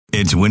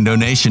It's Window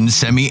Nation's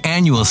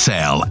semi-annual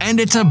sale, and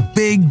it's a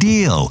big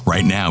deal.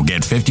 Right now,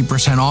 get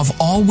 50% off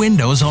all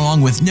windows along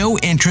with no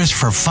interest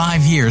for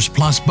 5 years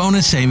plus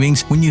bonus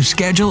savings when you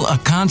schedule a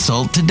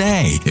consult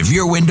today. If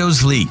your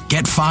windows leak,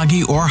 get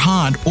foggy or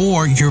hot,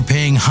 or you're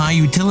paying high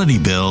utility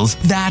bills,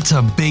 that's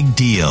a big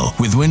deal.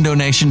 With Window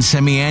Nation's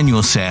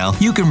semi-annual sale,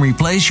 you can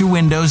replace your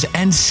windows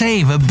and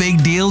save a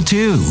big deal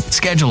too.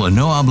 Schedule a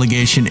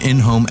no-obligation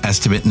in-home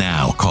estimate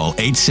now. Call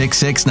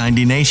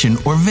 866-90-NATION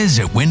or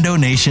visit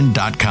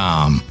windownation.com.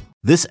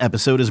 This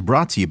episode is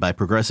brought to you by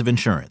Progressive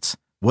Insurance.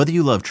 Whether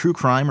you love true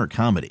crime or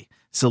comedy,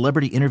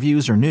 celebrity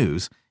interviews or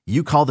news,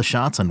 you call the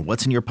shots on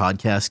what's in your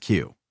podcast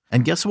queue.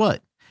 And guess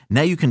what?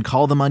 Now you can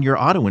call them on your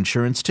auto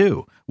insurance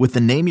too with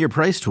the Name Your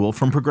Price tool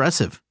from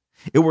Progressive.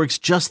 It works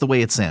just the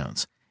way it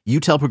sounds.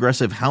 You tell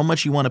Progressive how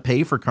much you want to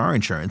pay for car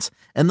insurance,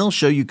 and they'll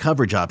show you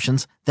coverage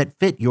options that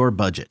fit your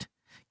budget.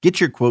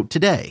 Get your quote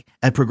today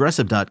at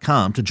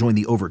Progressive.com to join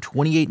the over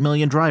 28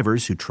 million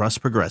drivers who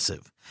trust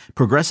Progressive.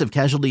 Progressive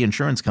Casualty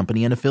Insurance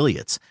Company and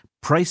Affiliates.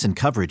 Price and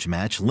coverage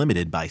match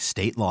limited by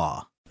state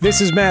law. This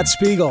is Matt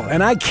Spiegel,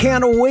 and I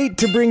can't wait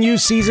to bring you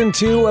Season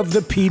 2 of the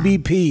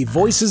PBP,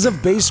 Voices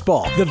of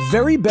Baseball. The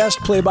very best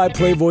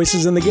play-by-play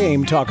voices in the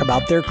game talk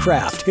about their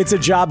craft. It's a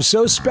job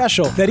so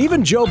special that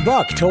even Joe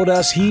Buck told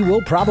us he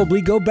will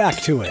probably go back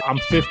to it. I'm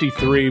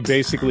 53,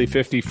 basically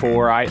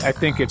 54. I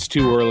think it's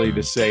too early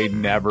to say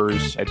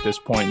nevers at this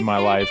point in my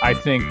life. I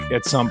think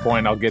at some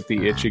point I'll get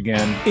the itch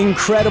again.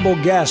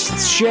 Incredible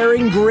guests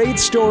sharing great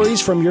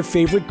stories from your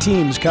favorite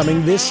teams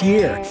coming this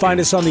year. Find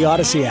us on the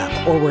Odyssey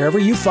app or wherever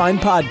you find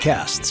podcasts.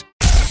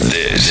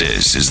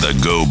 This is the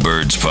Go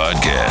Birds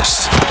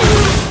Podcast.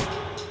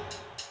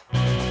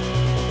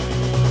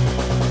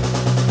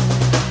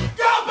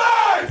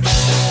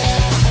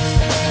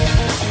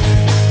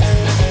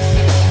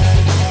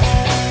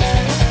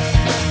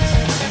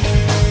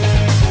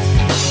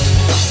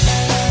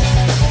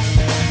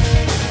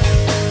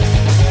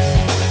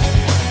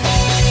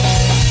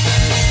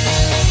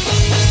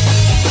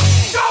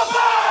 Go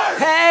Birds!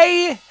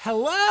 Hey,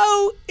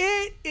 hello.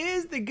 It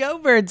is the Go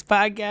Birds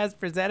Podcast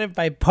presented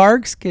by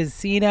Parks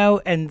Casino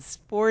and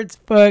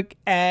Sportsbook.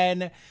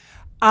 And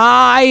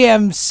I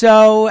am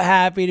so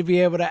happy to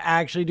be able to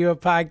actually do a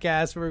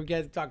podcast where we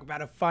get to talk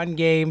about a fun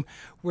game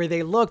where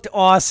they looked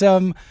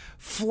awesome.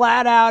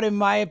 Flat out, in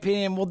my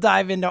opinion, we'll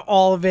dive into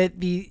all of it.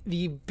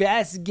 The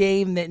best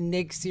game that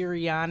Nick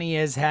Sirianni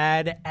has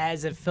had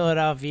as a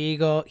Philadelphia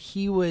Eagle.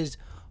 He was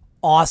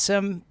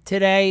awesome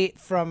today,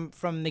 from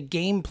the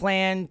game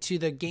plan to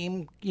the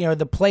game,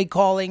 the play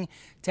calling,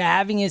 to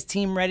having his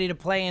team ready to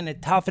play in a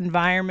tough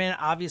environment.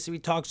 Obviously, we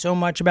talked so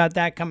much about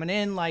that coming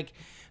in.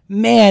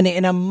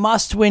 In a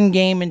must-win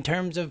game in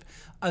terms of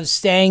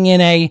staying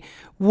in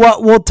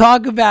what we'll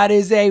talk about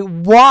is a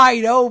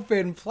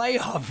wide-open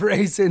playoff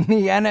race in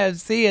the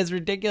NFC, as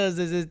ridiculous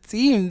as it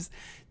seems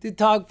to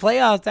talk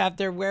playoffs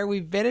after where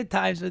we've been at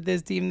times with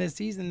this team this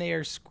season. They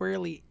are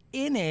squarely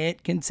in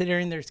it,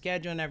 considering their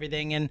schedule and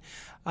everything. And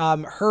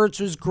Hurts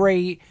was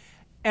great.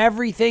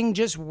 Everything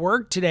just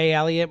worked today,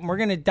 Elliot. And we're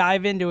going to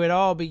dive into it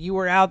all, but you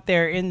were out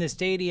there in the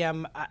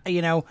stadium.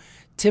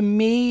 To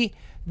me,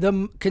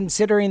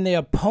 considering the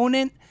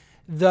opponent,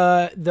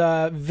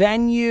 the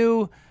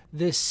venue,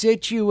 the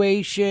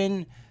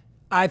situation,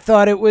 I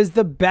thought it was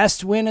the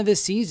best win of the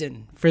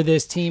season for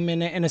this team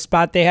in a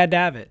spot they had to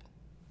have it.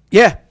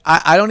 Yeah,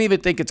 I don't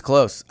even think it's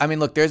close. I mean,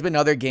 look, there's been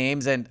other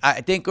games, and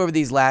I think over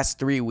these last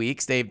 3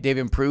 weeks, they've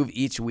improved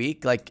each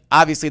week. Like,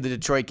 obviously, the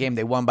Detroit game,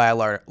 they won by a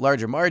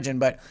larger margin,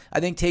 but I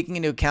think taking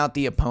into account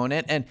the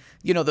opponent, and,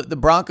 the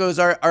Broncos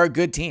are a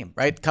good team,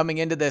 right? Coming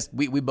into this,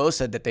 we both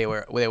said that they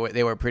were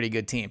a pretty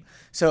good team.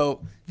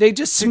 So they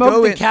just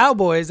smoked the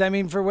Cowboys. I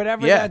mean, for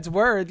whatever that's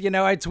worth,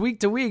 it's week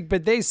to week,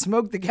 but they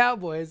smoked the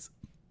Cowboys.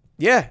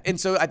 Yeah, and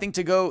so I think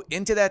to go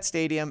into that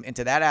stadium,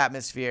 into that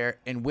atmosphere,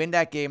 and win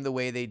that game the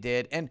way they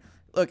did, and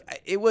look,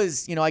 it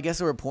was, I guess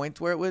there were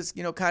points where it was,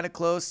 kind of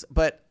close,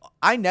 but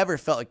I never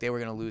felt like they were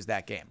going to lose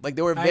that game. Like,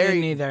 they were very. I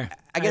didn't either.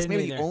 I guess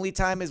maybe the only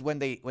time is when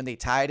they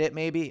tied it.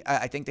 Maybe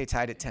I think they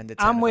tied it 10-10.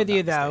 I'm with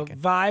you though.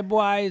 Vibe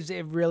wise,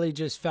 it really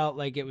just felt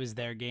like it was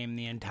their game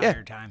the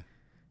entire time.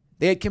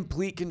 They had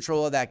complete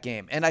control of that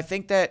game, and I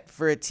think that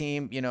for a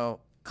team,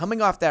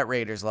 coming off that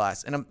Raiders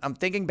loss, and I'm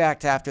thinking back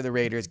to after the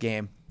Raiders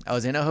game. I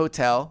was in a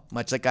hotel,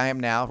 much like I am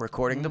now,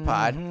 recording the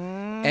pod,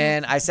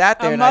 and I sat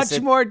there and I said,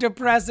 much more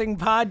depressing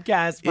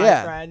podcast,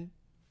 my friend.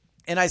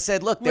 And I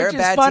said, look, they're a bad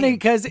team. Which is funny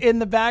because in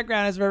the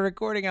background as we're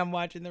recording, I'm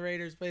watching the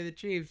Raiders play the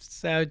Chiefs.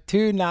 So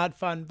 2 not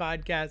fun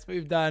podcasts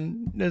we've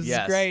done. This is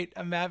great.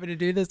 I'm happy to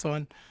do this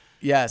one.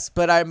 Yes,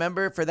 but I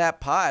remember for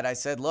that pod, I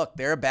said, look,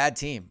 they're a bad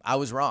team. I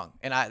was wrong,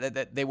 and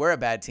they were a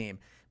bad team.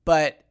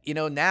 But,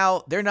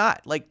 now they're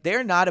not. Like,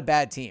 they're not a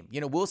bad team.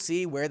 We'll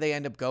see where they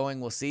end up going.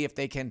 We'll see if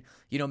they can,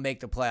 make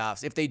the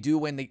playoffs. If they do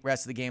win the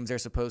rest of the games they're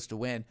supposed to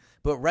win.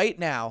 But right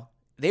now,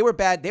 they were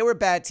bad. They were a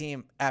bad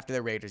team after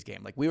the Raiders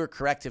game. Like, we were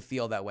correct to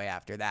feel that way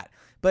after that.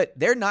 But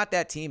they're not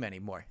that team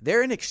anymore.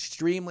 They're an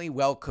extremely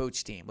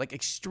well-coached team. Like,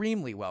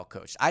 extremely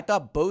well-coached. I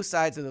thought both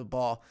sides of the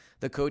ball,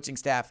 the coaching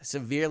staff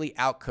severely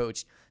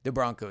out-coached the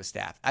Broncos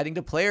staff. I think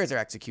the players are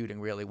executing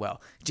really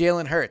well.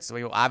 Jalen Hurts,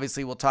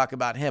 we'll talk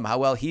about him, how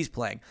well he's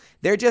playing.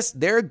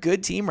 They're a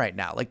good team right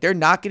now. Like, they're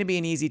not going to be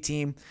an easy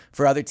team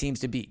for other teams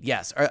to beat.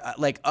 Yes.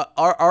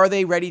 Are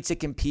they ready to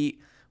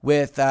compete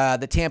with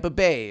the Tampa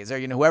Bays or,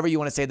 whoever you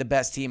want to say the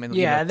best team? And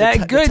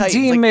that good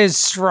team is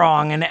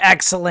strong and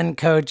excellent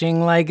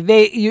coaching. Like,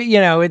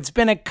 it's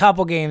been a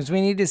couple games.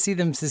 We need to see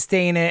them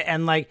sustain it.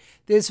 And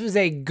this was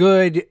a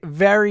good,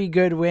 very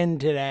good win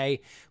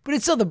today. But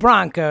it's still the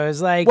Broncos.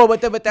 That's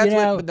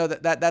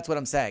what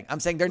I'm saying. I'm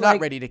saying they're not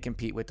ready to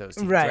compete with those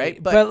teams, right?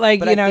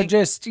 I'm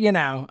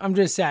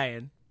just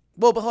saying.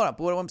 Well, but hold on.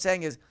 But what I'm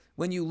saying is,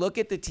 when you look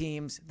at the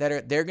teams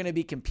that they're going to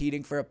be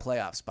competing for a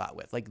playoff spot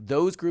with,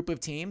 those group of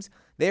teams,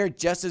 they are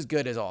just as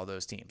good as all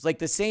those teams. Like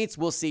the Saints,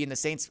 we'll see, and the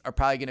Saints are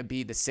probably going to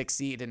be the 6th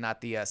seed and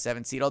not the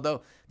 7th seed,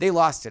 although they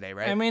lost today,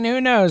 right? I mean, who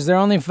knows? They're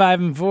only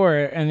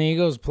 5-4, and the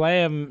Eagles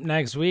play them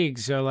next week.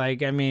 So, it's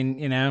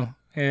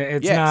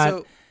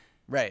not.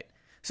 Right.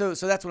 So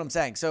that's what I'm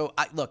saying. So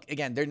look,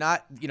 again, they're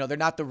not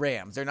the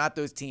Rams. They're not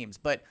those teams,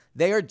 but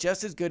they are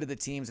just as good as the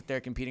teams that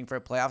they're competing for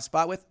a playoff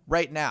spot with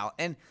right now.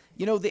 And,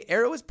 the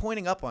arrow is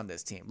pointing up on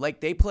this team.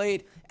 They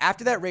played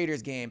after that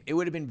Raiders game. It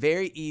would have been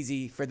very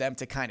easy for them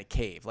to kind of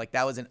cave.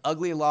 That was an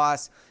ugly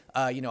loss.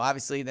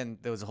 Obviously then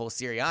there was a whole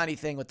Sirianni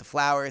thing with the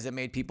flowers that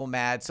made people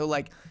mad. So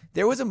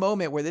there was a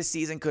moment where this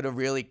season could have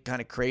really kind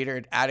of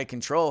cratered out of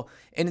control.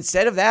 And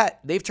instead of that,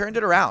 they've turned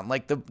it around.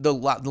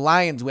 The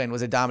Lions win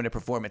was a dominant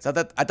performance. I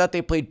thought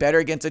they played better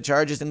against the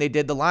Chargers than they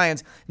did the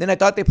Lions. Then I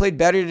thought they played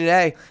better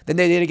today than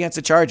they did against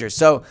the Chargers.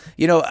 So,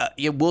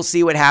 we'll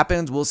see what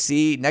happens. We'll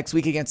see next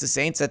week against the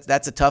Saints.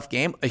 That's a tough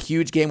game, a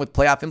huge game with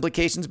playoff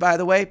implications, by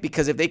the way,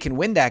 because if they can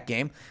win that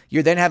game,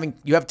 you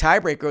have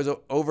tiebreakers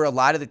over a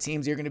lot of the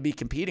teams you're going to be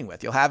competing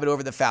with. You'll have it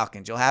over the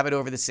Falcons. You'll have it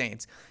over the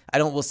Saints.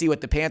 We'll see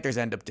what the Panthers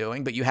end up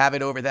doing, but you have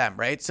it over them,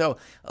 right? So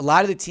a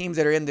lot of the teams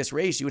that are in this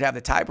race, you would have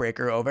the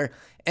tiebreaker over.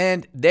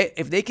 And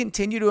if they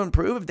continue to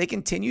improve, if they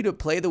continue to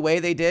play the way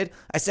they did,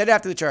 I said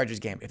after the Chargers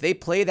game, if they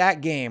play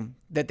that game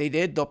that they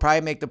did, they'll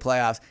probably make the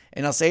playoffs.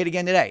 And I'll say it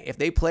again today. If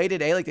they play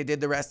today like they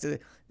did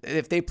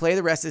if they play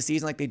the rest of the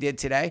season like they did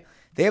today,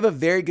 they have a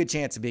very good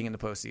chance of being in the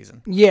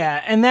postseason.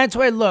 Yeah, and that's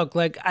why,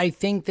 I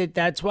think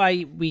that's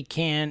why we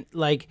can't,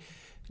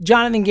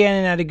 Jonathan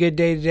Gannon had a good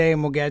day today,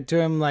 and we'll get to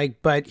him,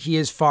 but he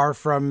is far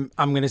from,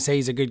 I'm going to say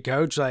he's a good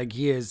coach.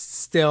 He is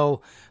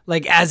still,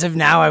 as of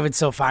now, I would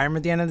still fire him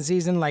at the end of the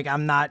season.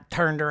 I'm not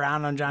turned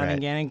around on Jonathan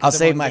Gannon. I'll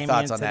save my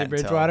thoughts on that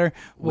Bridgewater.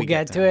 We'll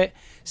get to it.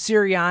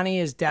 Sirianni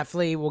is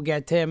definitely, we'll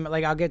get to him.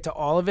 I'll get to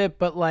all of it,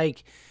 but,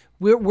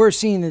 we're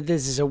seeing that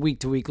this is a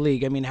week-to-week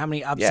league. I mean, how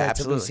many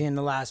upsets have we seen in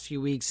the last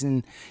few weeks?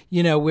 And,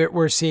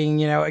 we're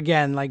seeing,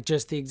 again,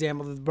 just the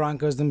example of the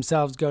Broncos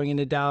themselves going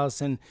into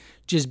Dallas and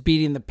just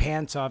beating the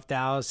pants off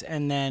Dallas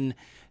and then,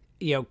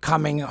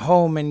 coming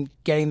home and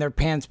getting their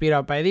pants beat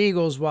up by the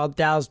Eagles while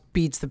Dallas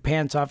beats the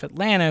pants off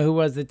Atlanta, who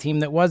was the team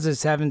that was a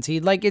 7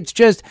 seed. It's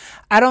just,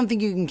 I don't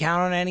think you can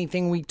count on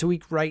anything week to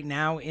week right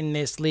now in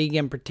this league,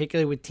 and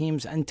particularly with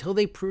teams, until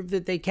they prove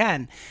that they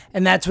can.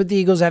 And that's what the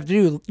Eagles have to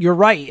do. You're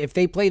right. If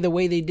they play the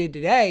way they did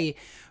today,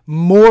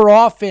 more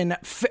often,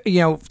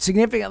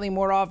 significantly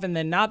more often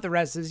than not the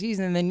rest of the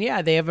season, then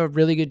they have a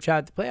really good shot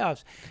at the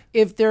playoffs.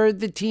 If they're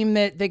the team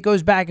that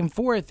goes back and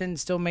forth and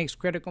still makes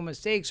critical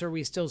mistakes, or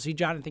we still see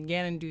Jonathan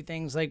Gannon do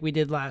things like we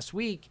did last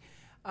week,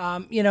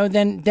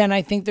 then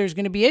I think there's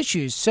going to be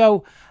issues.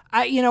 So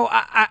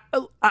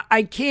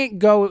I can't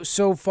go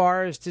so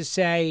far as to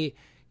say,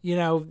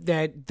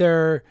 that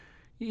they're,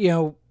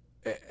 the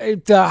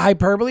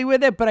hyperbole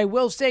with it, but I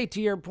will say,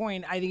 to your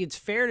point, I think it's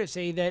fair to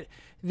say that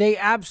they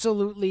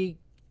absolutely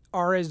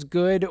are as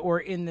good or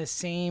in the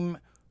same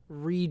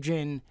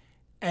region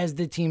as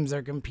the teams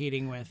they're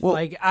competing with. Well,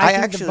 I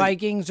think the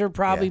Vikings are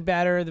probably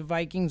better. The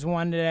Vikings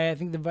won today. I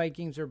think the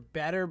Vikings are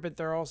better, but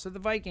they're also the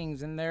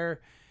Vikings, and they're,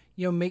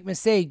 make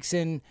mistakes,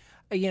 and,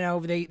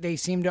 they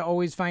seem to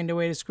always find a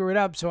way to screw it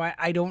up. So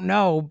I don't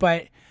know,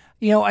 but,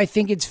 I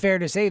think it's fair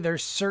to say they're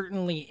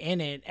certainly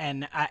in it,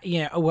 and,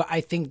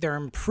 I think they're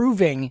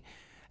improving.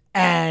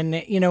 And,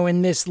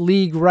 in this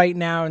league right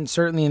now, and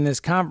certainly in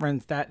this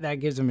conference, that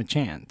gives them a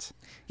chance.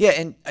 Yeah,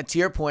 and to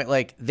your point,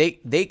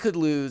 they could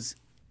lose.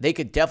 They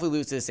could definitely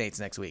lose to the Saints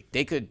next week.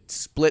 They could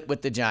split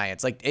with the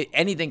Giants.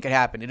 Anything could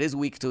happen. It is a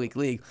week-to-week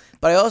league.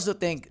 But I also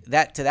think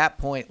that to that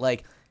point,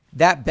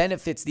 that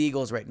benefits the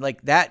Eagles, right?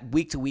 That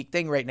week-to-week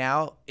thing right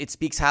now, it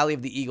speaks highly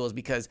of the Eagles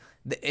because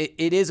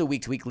it is a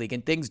week-to-week league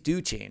and things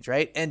do change,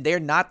 right? And they're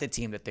not the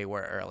team that they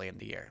were early in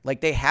the year.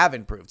 They have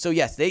improved. So,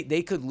 yes,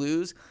 they could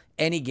lose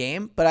any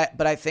game, but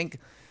I think,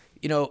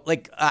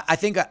 I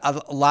think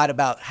a lot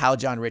about how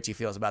John Ritchie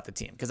feels about the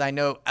team, because I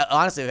know,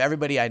 honestly, of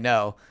everybody I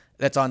know,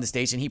 that's on the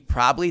station, he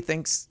probably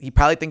thinks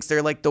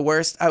they're like the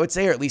worst, I would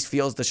say, or at least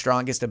feels the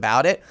strongest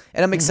about it.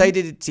 And I'm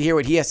excited to hear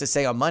what he has to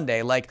say on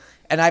Monday.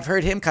 And I've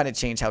heard him kind of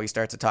change how he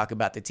starts to talk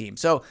about the team.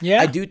 So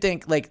I do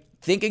think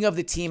thinking of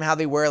the team, how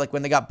they were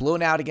when they got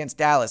blown out against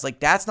Dallas,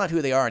 that's not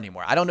who they are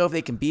anymore. I don't know if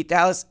they can beat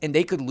Dallas, and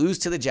they could lose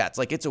to the Jets.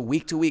 It's a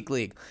week-to-week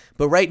league.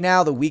 But right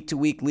now, the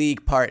week-to-week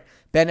league part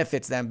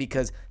benefits them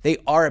because they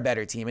are a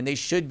better team, and they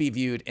should be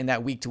viewed in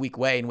that week-to-week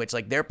way in which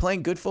they're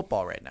playing good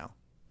football right now.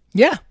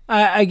 Yeah,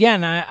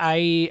 again,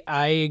 I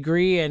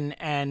agree,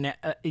 and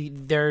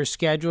their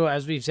schedule,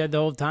 as we've said the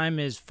whole time,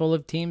 is full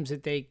of teams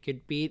that they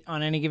could beat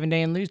on any given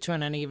day and lose to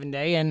on any given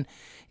day. And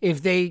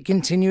if they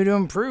continue to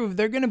improve,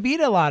 they're going to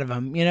beat a lot of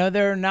them.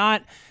 They're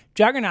not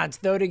juggernauts,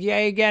 though. To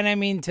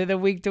the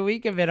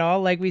week-to-week of it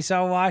all, like we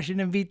saw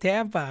Washington beat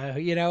Tampa,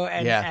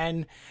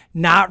 and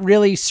not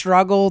really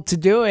struggle to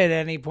do it at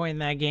any point in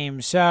that game.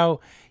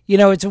 So,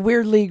 it's a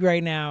weird league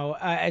right now,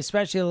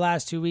 especially the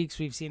last 2 weeks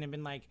we've seen have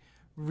been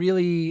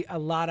really a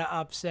lot of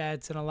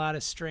upsets and a lot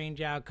of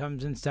strange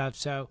outcomes and stuff.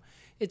 So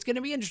it's going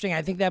to be interesting.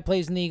 I think that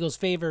plays in the Eagles'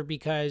 favor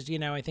because,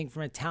 I think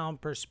from a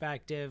talent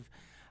perspective,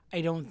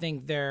 I don't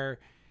think they're,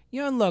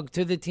 and look,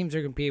 to the teams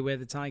they're competing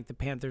with, it's not like the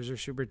Panthers are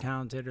super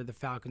talented or the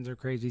Falcons are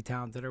crazy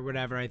talented or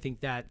whatever. I think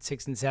that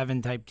 6 and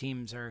 7 type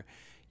teams are,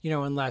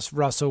 unless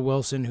Russell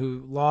Wilson,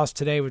 who lost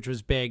today, which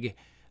was big,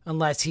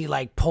 unless he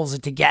pulls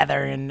it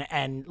together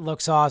and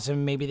looks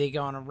awesome, maybe they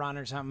go on a run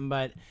or something.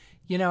 But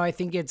I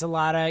think it's a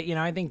lot of,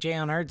 I think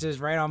Jalen Hurts is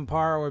right on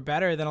par or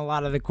better than a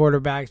lot of the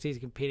quarterbacks he's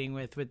competing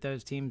with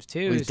those teams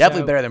too. Well, he's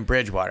definitely better than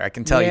Bridgewater. I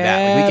can tell you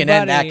that. We can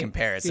end that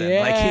comparison.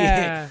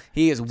 Yeah.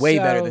 He is way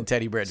better than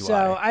Teddy Bridgewater.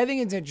 So I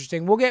think it's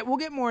interesting. We'll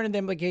get more into the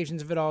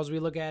implications of it all as we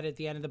look at it at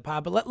the end of the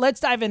pod. But let's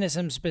dive into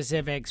some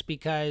specifics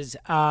because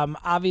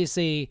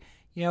obviously,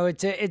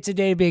 it's a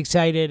day to be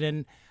excited.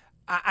 And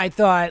I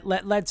thought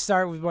let's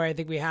start with where I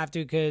think we have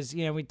to because,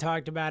 we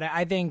talked about it.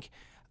 I think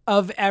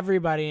of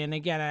everybody, and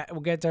again, we'll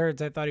get to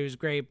Hurts. I thought he was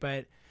great,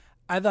 but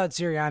I thought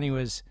Sirianni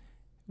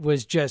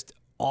was just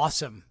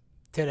awesome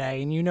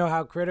today. And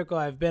how critical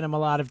I've been him a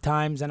lot of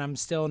times, and I'm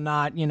still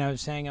not,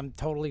 saying I'm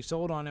totally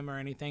sold on him or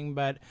anything,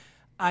 but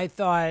I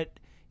thought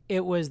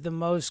it was the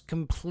most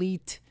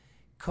complete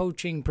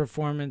coaching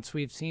performance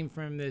we've seen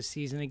from him this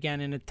season. Again,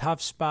 in a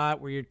tough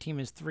spot where your team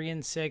is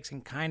 3-6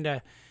 and kind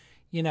of,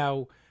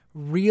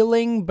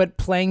 reeling but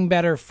playing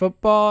better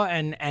football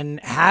and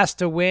has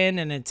to win,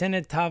 and it's in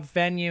a tough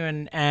venue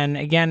and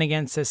again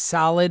against a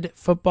solid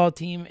football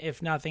team,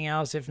 if nothing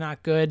else, if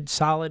not good,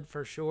 solid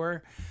for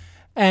sure,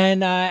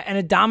 and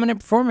a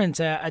dominant performance,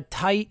 a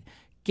tight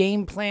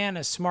game plan,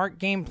 a smart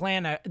game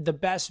plan, the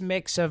best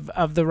mix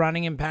of the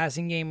running and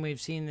passing game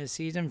we've seen this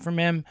season from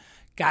him.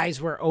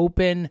 Guys were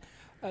open,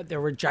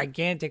 there were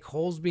gigantic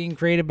holes being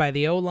created by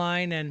the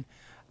O-line, and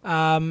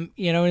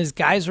his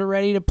guys were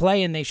ready to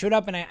play and they showed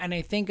up. And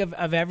I think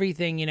of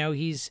everything,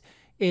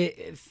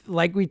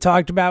 like we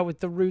talked about with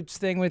the Roots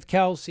thing with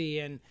Kelsey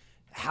and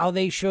how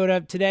they showed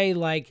up today.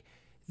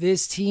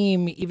 This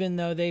team, even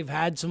though they've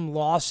had some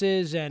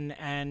losses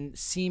and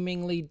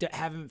seemingly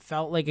haven't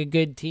felt like a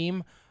good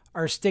team,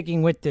 are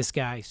sticking with this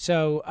guy.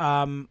 So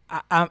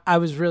I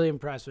was really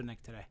impressed with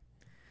Nick today.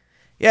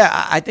 Yeah,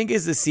 I think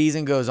as the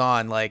season goes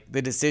on,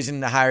 the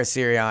decision to hire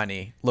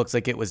Sirianni looks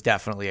like it was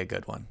definitely a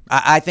good one.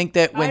 I think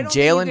that when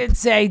Jalen... you could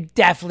say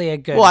definitely a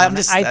good one.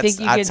 I think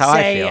you could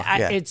say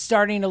it's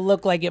starting to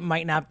look like it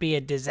might not be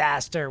a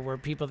disaster where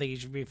people think he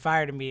should be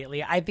fired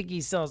immediately. I think he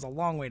still has a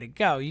long way to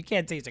go. You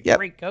can't say he's a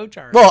great coach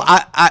already. Well,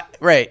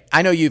 right.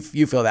 I know you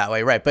feel that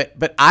way, right?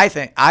 But I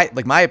think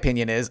my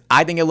opinion is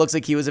I think it looks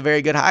like he was a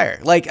very good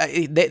hire.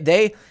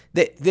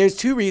 There's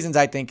two reasons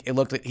I think he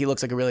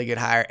looks like a really good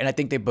hire, and I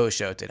think they both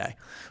show today.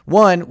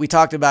 One, we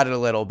talked about it a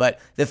little, but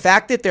the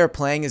fact that they're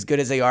playing as good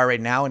as they are right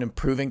now and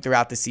improving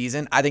throughout the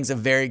season, I think is a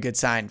very good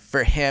sign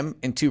for him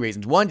in two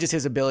reasons. One, just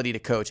his ability to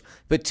coach,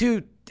 but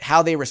two,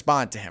 how they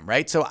respond to him,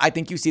 right? So I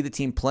think you see the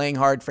team playing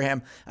hard for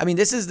him. I mean,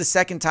 this is the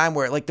second time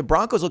where the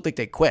Broncos looked like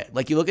they quit.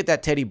 You look at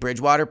that Teddy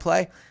Bridgewater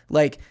play,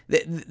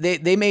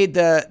 they made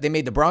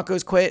the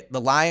Broncos quit.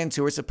 The Lions,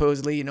 who were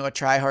supposedly, a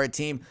try-hard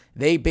team,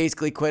 they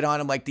basically quit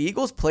on him. The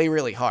Eagles play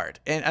really hard.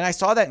 And I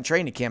saw that in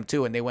training camp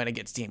too when they went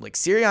against teams.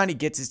 Sirianni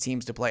gets his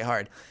teams to play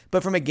hard.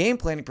 But from a game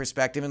planning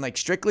perspective and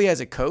strictly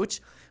as a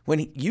coach,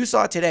 you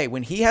saw today,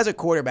 when he has a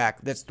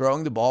quarterback that's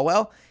throwing the ball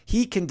well,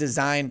 he can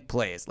design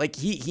plays.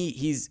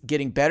 He's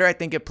getting better, I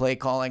think, at play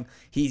calling.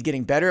 He's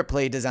getting better at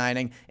play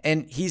designing.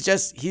 And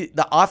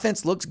the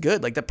offense looks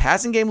good. The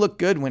passing game looked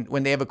good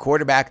when they have a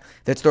quarterback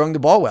that's throwing the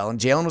ball well. And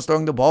Jalen was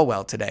throwing the ball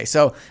well today.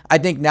 So I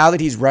think now that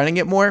he's running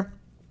it more,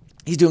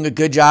 he's doing a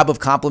good job of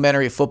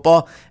complementary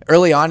football.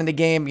 Early on in the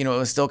game, it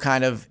was still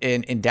kind of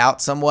in doubt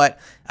somewhat.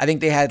 I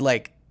think they had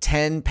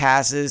 10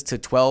 passes to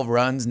 12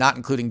 runs, not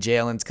including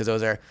Jalen's because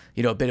those are,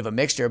 a bit of a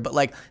mixture.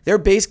 But they're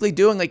basically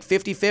doing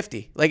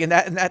 50-50.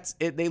 And that's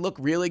it. They look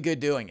really good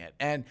doing it.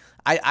 And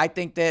I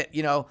think that,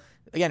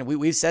 again,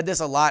 we've said this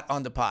a lot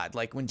on the pod.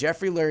 When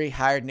Jeffrey Lurie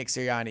hired Nick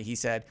Sirianni, he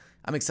said,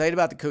 I'm excited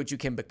about the coach you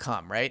can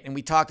become, right? And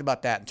we talked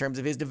about that in terms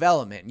of his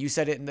development. You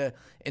said it in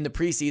the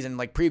preseason,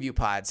 like preview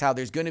pods, how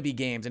there's going to be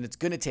games and it's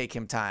going to take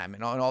him time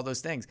and all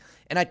those things.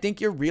 And I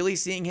think you're really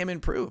seeing him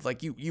improve.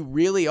 Like you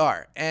really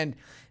are. And,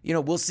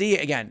 we'll see.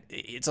 Again,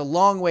 it's a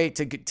long way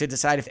to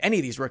decide if any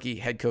of these rookie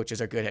head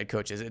coaches are good head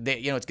coaches.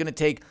 It's going to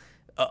take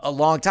a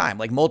long time,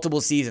 like multiple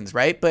seasons,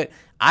 right? But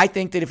I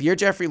think that if you're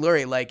Jeffrey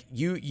Lurie, like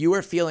you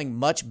are feeling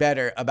much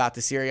better about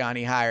the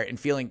Sirianni hire and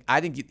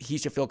I think he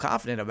should feel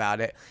confident about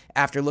it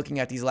after looking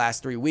at these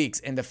last 3 weeks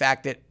and the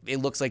fact that it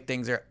looks like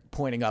things are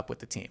pointing up with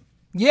the team.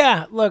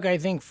 Yeah, look, I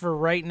think for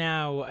right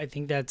now, I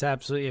think that's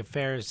absolutely a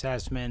fair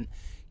assessment.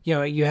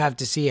 You have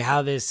to see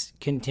how this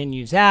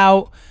continues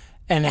out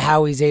and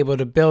how he's able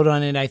to build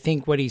on it. I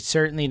think what he's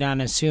certainly done,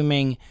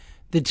 assuming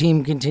the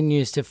team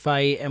continues to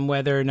fight and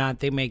whether or not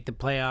they make the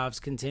playoffs,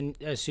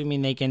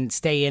 assuming they can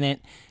stay in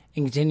it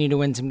and continue to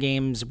win some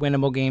games,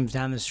 winnable games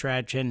down the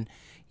stretch, and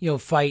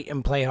fight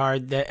and play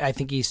hard. That I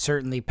think he's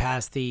certainly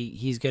past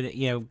he's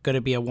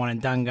gonna be a one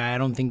and done guy. I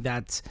don't think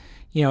that's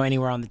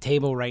anywhere on the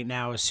table right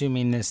now,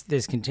 assuming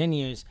this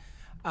continues.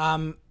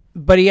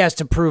 But he has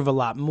to prove a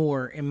lot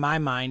more in my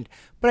mind.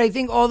 But I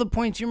think all the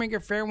points you make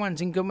are fair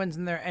ones and good ones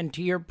in there. And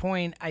to your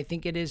point, I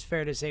think it is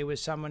fair to say with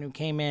someone who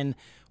came in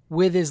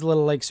with as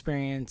little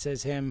experience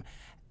as him,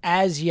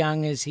 as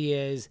young as he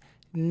is,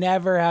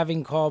 never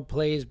having called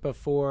plays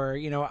before,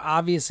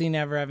 obviously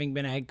never having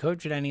been a head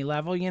coach at any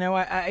level,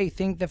 I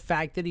think the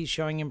fact that he's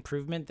showing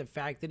improvement, the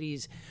fact that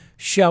he's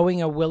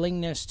showing a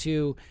willingness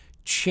to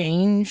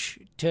change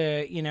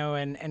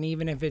and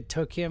even if it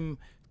took him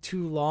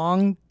too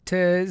long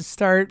to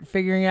start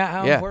figuring out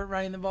how important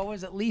running the ball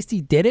was, at least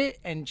he did it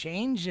and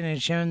changed and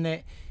has shown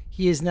that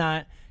he is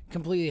not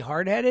completely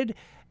hard-headed.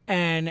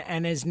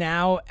 And is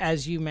now,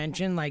 as you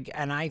mentioned,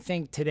 and I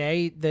think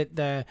today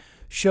that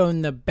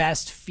shown the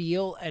best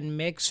feel and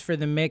mix for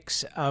the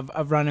mix of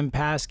run and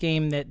pass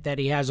game that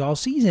he has all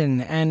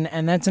season.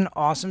 And that's an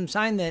awesome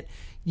sign that,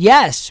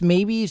 yes,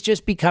 maybe he's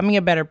just becoming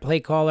a better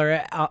play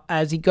caller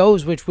as he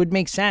goes, which would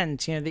make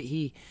sense, that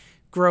he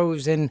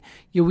grows and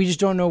we just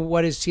don't know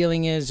what his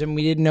ceiling is and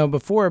we didn't know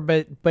before,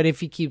 but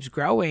if he keeps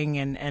growing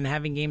and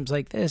having games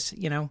like this,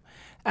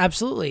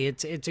 absolutely,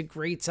 it's a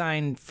great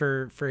sign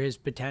for his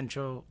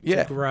potential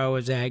to grow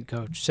as a head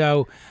coach.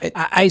 So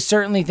I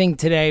certainly think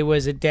today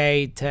was a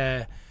day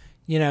to,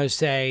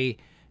 say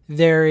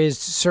there is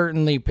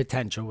certainly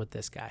potential with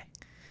this guy.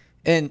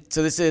 And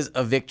so this is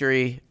a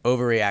victory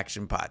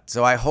overreaction pod.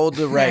 So I hold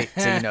the right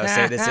to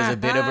say this is a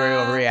bit of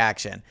an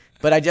overreaction.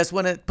 But I just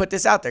want to put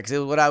this out there because it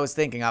was what I was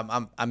thinking.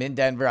 I'm in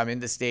Denver. I'm in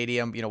the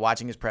stadium.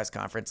 Watching his press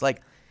conference.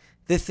 Like,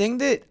 the thing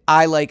that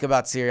I like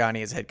about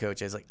Sirianni as head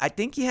coach is, I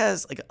think he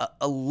has,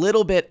 a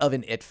little bit of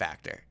an it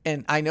factor.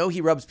 And I know he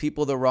rubs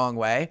people the wrong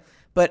way,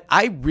 but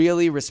I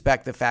really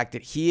respect the fact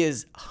that he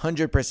is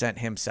 100%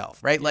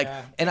 himself, right?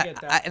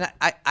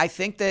 I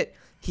think that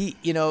he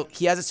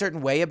has a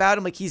certain way about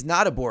him. He's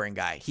not a boring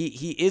guy.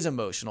 He is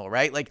emotional,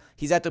 right?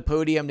 He's at the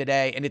podium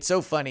today, and it's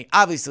so funny.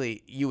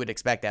 Obviously, you would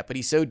expect that, but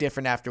he's so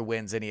different after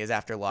wins than he is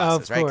after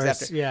losses, right?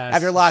 Course,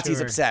 after loss,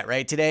 he's upset,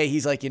 right? Today,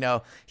 he's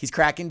he's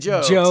cracking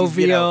jokes.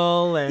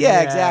 Jovial.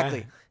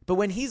 Exactly. But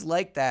when he's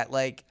like that,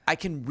 I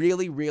can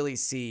really, really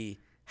see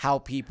how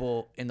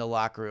people in the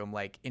locker room,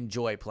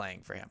 enjoy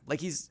playing for him.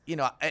 He's,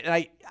 and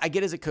I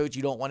get as a coach,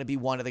 you don't want to be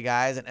one of the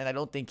guys, and I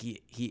don't think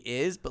he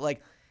is, but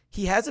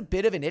he has a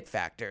bit of an it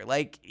factor.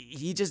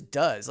 He just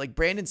does.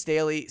 Brandon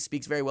Staley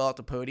speaks very well at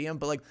the podium,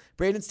 but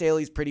Brandon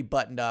Staley's pretty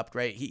buttoned up,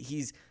 right?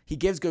 He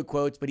gives good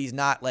quotes, but he's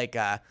not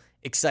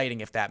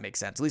exciting, if that makes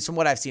sense, at least from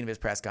what I've seen of his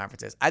press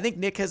conferences. I think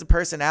Nick has a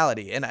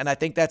personality, and I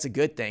think that's a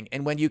good thing.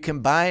 And when you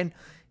combine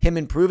him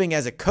improving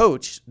as a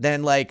coach,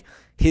 then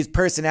his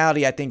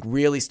personality, I think,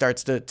 really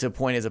starts to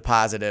point as a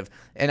positive.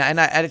 And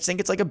I just think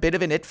it's a bit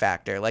of an it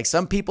factor.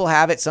 Some people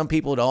have it, some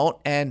people don't.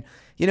 And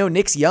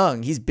Nick's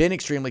young. He's been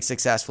extremely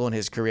successful in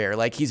his career.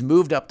 He's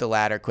moved up the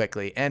ladder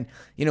quickly. And,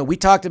 we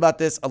talked about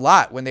this a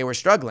lot when they were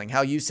struggling,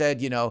 how you said,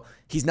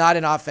 he's not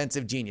an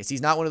offensive genius.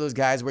 He's not one of those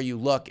guys where you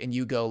look and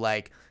you go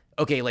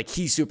okay,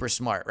 he's super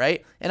smart,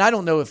 right? And I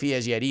don't know if he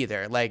is yet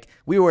either.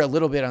 We were a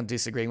little bit on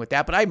disagreeing with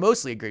that, but I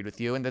mostly agreed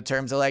with you in the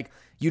terms of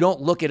you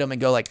don't look at him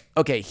and go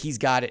okay, he's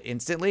got it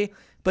instantly.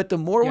 But the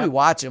more we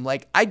watch him,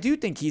 I do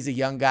think he's a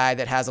young guy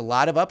that has a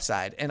lot of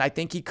upside, and I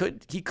think he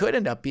could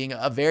end up being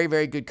a very,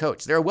 very good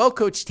coach. They're a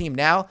well-coached team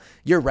now.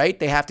 You're right;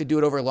 they have to do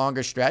it over a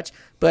longer stretch.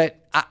 But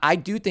I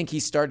do think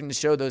he's starting to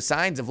show those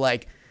signs of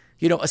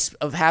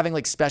of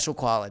having special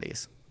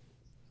qualities.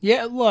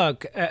 Yeah,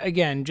 look,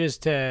 again,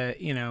 just to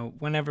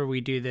whenever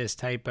we do this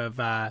type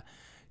of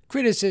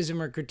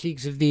criticism or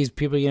critiques of these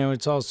people,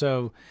 it's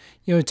also,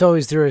 it's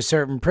always through a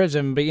certain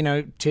prism. But,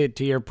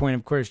 to your point,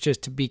 of course,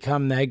 just to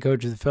become the head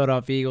coach of the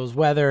Philadelphia Eagles,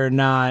 whether or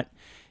not,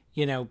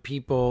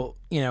 people,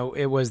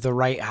 it was the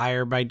right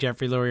hire by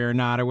Jeffrey Lurie or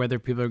not, or whether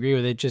people agree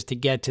with it, just to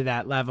get to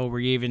that level where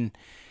you're even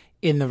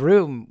in the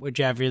room with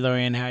Jeffrey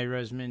Lurie and Howie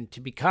Roseman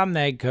to become the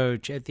head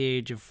coach at the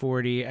age of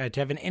 40, to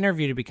have an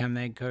interview to become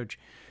the head coach,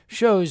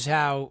 shows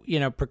how,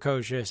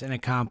 precocious and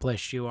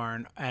accomplished you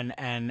are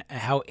and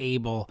how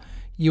able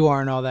you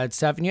are and all that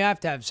stuff. And you have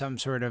to have some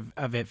sort of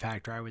it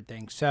factor, I would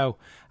think. So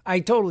I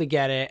totally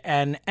get it.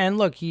 And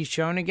look, he's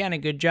shown, again, a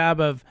good job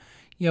of,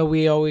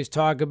 we always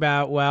talk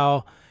about,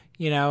 well,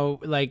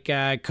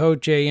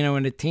 coach,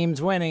 when a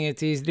team's winning,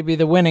 it's easy to be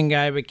the winning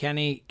guy, but can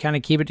he kind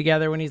of keep it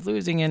together when he's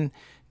losing? And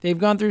they've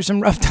gone through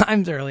some rough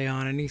times early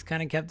on, and he's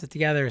kind of kept it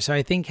together. So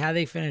I think how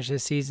they finish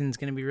this season is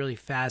going to be really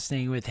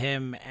fascinating with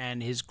him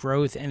and his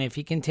growth. And if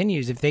he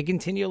continues, if they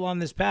continue along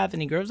this path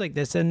and he grows like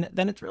this, then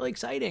it's really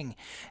exciting.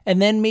 And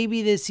then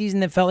maybe this season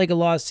that felt like a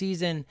lost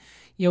season,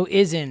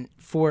 isn't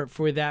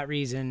for that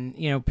reason,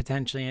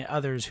 potentially, and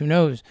others, who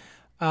knows.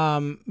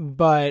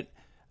 But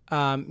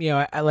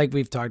like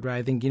we've talked about,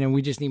 I think,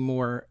 we just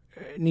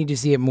need to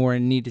see it more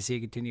and need to see it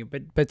continue.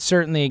 But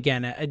certainly,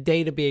 again, a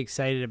day to be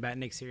excited about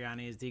Nick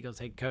Sirianni as the Eagles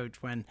head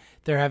coach when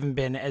there haven't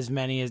been as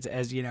many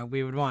as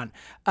we would want.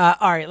 All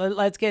right,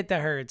 let's get to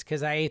Hurts,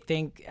 because I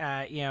think,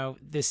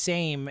 the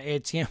same.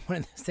 It's, one of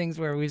those things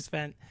where we've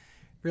spent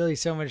really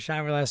so much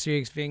time over the last 3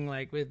 weeks being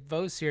like, with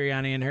both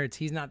Sirianni and Hurts,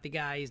 he's not the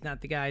guy, he's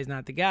not the guy, he's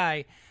not the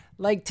guy.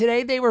 Like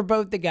today, they were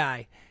both the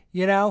guy.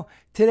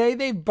 Today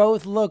they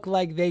both look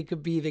like they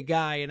could be the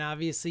guy. And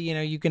obviously,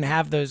 you can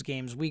have those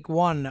games. Week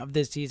 1 of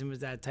this season was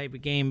that type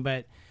of game.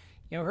 But,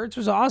 Hurts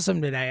was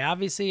awesome today.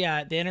 Obviously,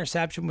 the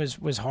interception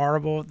was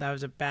horrible. That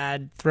was a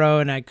bad throw,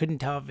 and I couldn't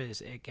tell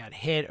if it got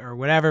hit or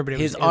whatever. But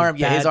his arm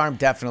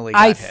definitely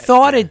got hit. I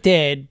thought it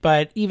did,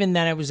 but even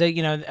then it was,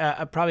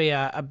 probably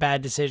a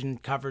bad decision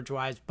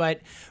coverage-wise.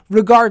 But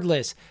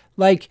regardless,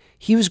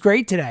 he was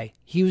great today.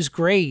 He was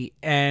great,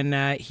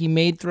 and he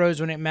made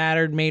throws when it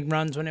mattered, made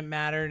runs when it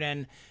mattered,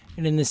 and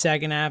in the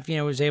second half,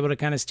 was able to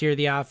kind of steer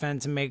the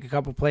offense and make a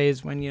couple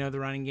plays when, the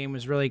running game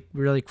was really,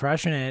 really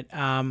crushing it.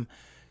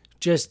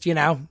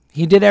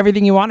 He did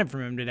everything you wanted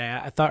from him today.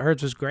 I thought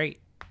Hurts was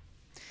great.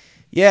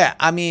 Yeah,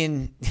 I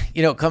mean,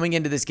 coming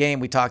into this game,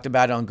 we talked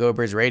about it on Go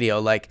Birds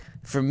Radio.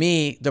 For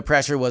me, the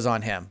pressure was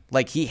on him.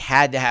 He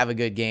had to have a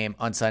good game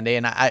on Sunday,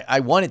 and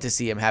I wanted to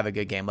see him have a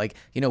good game.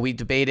 We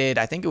debated,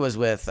 I think it was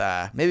with,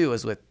 maybe it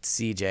was with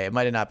CJ. It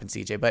might have not been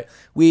CJ, but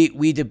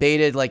we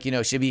debated,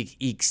 should he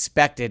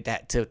expected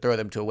that to throw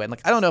them to a win?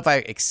 I don't know if I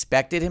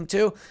expected him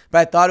to, but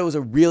I thought it was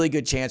a really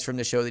good chance for him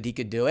to show that he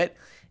could do it.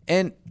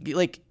 And,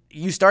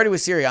 you started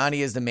with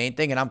Sirianni as the main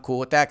thing, and I'm cool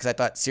with that because I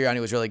thought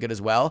Sirianni was really good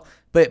as well.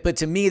 But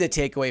to me, the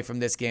takeaway from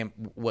this game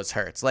was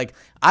Hurts.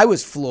 I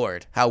was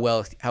floored how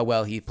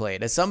well he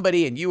played. As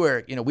somebody, and you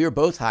were, we were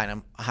both high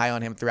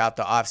on him throughout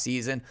the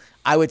offseason.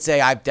 I would say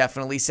I've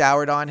definitely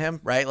soured on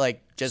him, right?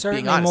 Just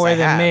certainly being honest, more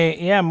than me.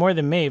 Yeah, more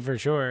than me for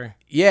sure.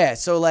 Yeah,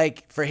 so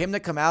for him to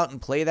come out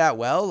and play that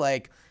well,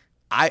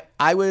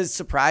 I was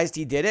surprised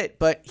he did it,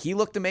 but he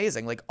looked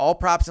amazing. All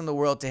props in the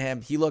world to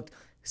him. He looked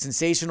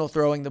sensational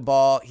throwing the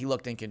ball. He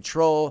looked in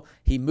control.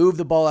 He moved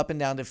the ball up and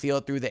down the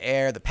field through the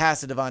air. The pass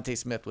to Devontae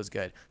Smith was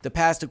good. The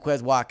pass to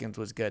Quez Watkins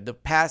was good. The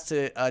pass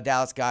to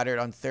Dallas Goedert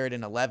on 3rd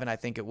and 11, I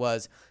think it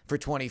was, for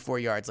 24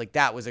 yards.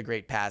 That was a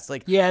great pass.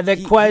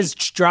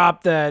 Quez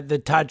dropped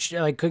the touch,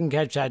 couldn't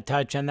catch that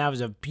touch, and that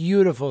was a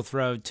beautiful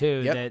throw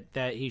too. Yep.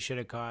 that he should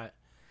have caught.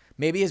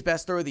 Maybe his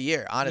best throw of the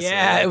year, honestly.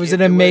 Yeah, it was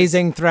an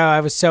amazing throw.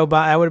 I was so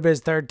that would have been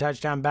his 3rd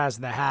touchdown pass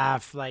of the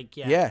half.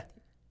 Yeah.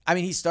 I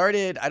mean, he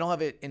started, I don't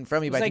have it in front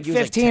of me, but I think he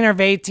was 15 or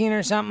 18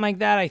 or something like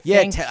that, I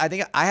think. Yeah, I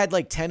think I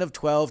had 10 of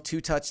 12,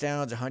 2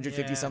 touchdowns,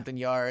 150-something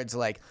yards,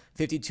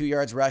 52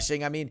 yards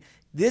rushing. I mean,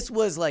 this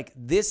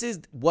is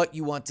what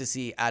you want to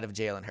see out of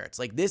Jalen Hurts.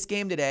 This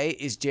game today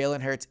is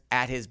Jalen Hurts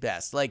at his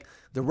best.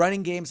 The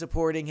running game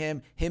supporting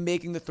him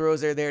making the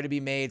throws that are there to be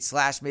made,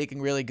 /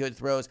 making really good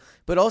throws,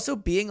 but also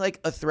being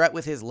a threat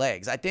with his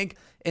legs. I think,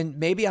 and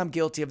maybe I'm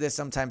guilty of this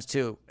sometimes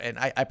too, and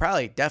I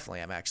probably definitely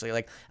am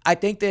actually. I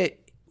think that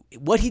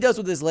what he does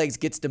with his legs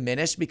gets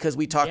diminished because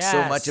we talk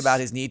so much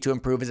about his need to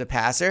improve as a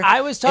passer.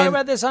 I was talking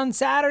about this on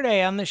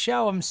Saturday on the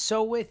show. I'm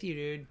so with you,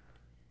 dude.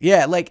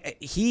 Yeah,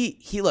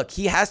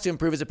 he has to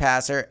improve as a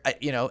passer,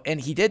 and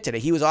he did today.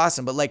 He was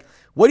awesome, but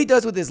what he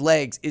does with his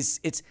legs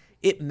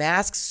it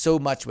masks so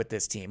much with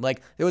this team.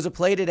 There was a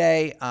play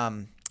today,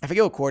 I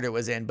forget what quarter it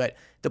was in, but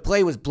the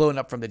play was blown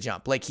up from the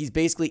jump. He's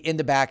basically in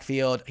the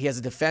backfield. He has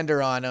a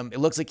defender on him. It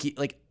looks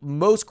like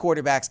most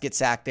quarterbacks get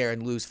sacked there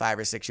and lose 5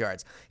 or 6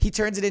 yards. He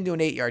turns it into an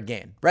 8-yard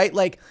gain, right?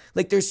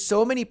 There's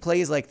so many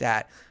plays like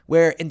that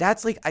where, and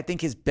that's I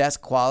think his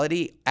best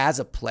quality as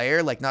a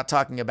player, not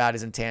talking about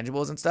his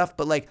intangibles and stuff,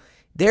 but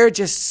there are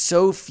just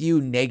so few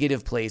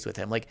negative plays with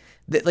him.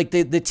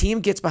 The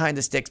team gets behind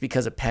the sticks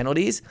because of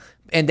penalties,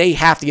 and they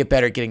have to get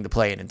better at getting the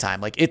play in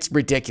time. It's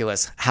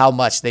ridiculous how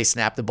much they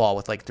snap the ball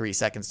with 3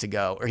 seconds to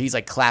go, or he's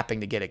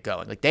clapping to get it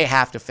going. They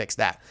have to fix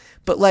that.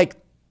 But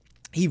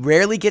he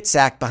rarely gets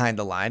sacked behind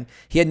the line.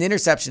 He had an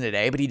interception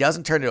today, but he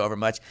doesn't turn it over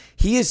much.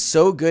 He is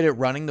so good at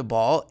running the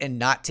ball and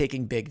not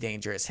taking big,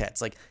 dangerous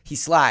hits. He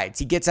slides.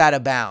 He gets out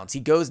of bounds.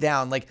 He goes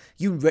down.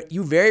 You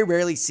very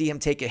rarely see him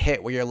take a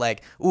hit where you're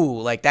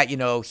ooh,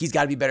 that, he's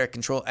got to be better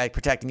at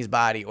protecting his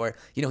body, or,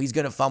 he's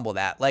going to fumble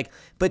that.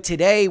 But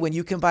today, when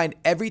you combine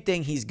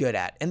everything he's good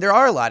at, and there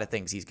are a lot of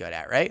things he's good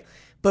at, right?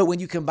 But when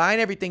you combine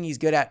everything he's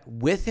good at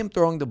with him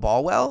throwing the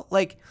ball well,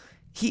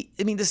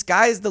 the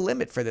sky is the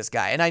limit for this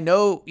guy. And I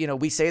know,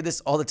 we say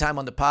this all the time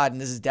on the pod,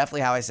 and this is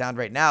definitely how I sound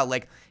right now.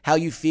 Like, how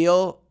you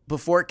feel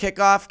before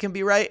kickoff can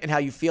be right, and how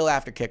you feel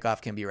after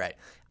kickoff can be right.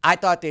 I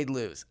thought they'd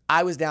lose.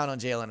 I was down on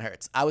Jalen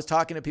Hurts. I was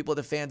talking to people,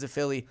 the fans of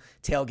Philly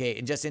tailgate,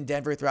 and just in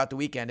Denver throughout the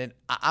weekend. And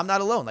I'm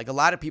not alone. Like, a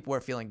lot of people were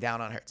feeling down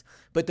on Hurts.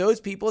 But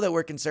those people that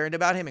were concerned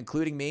about him,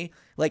 including me,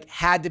 like,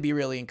 had to be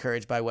really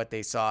encouraged by what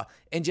they saw.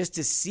 And just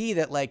to see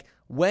that, like,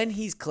 when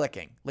he's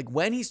clicking, like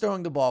when he's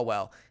throwing the ball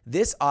well,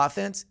 this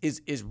offense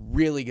is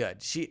really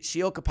good.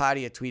 Sheil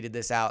Kapadia tweeted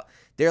this out.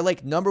 They're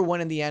like number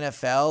 1 in the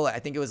NFL. I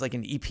think it was like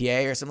an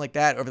EPA or something like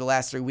that over the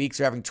last 3 weeks.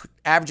 They're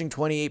averaging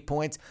 28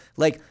 points.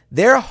 Like,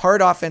 they're a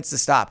hard offense to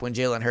stop when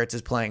Jalen Hurts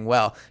is playing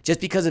well, just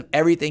because of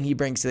everything he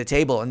brings to the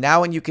table. And now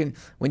when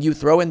you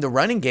throw in the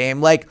running game,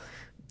 like,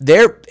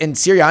 and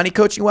Sirianni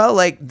coaching well,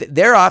 like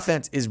their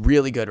offense is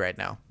really good right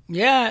now.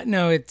 Yeah,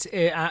 no,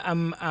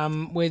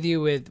 I'm with you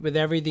with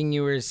everything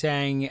you were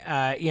saying.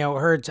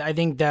 Hurts. I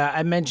think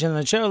I mentioned on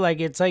the show,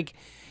 like, it's like,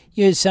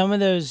 some of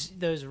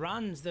those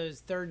runs, those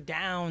third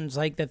downs,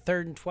 like the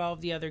 3rd and 12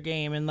 the other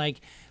game, and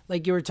like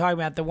you were talking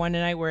about the one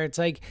tonight where it's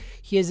like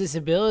he has this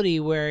ability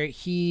where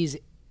he's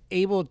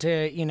able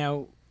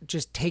to,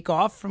 just take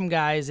off from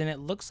guys, and it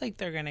looks like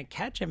they're going to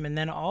catch him, and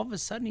then all of a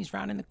sudden he's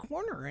rounding the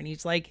corner and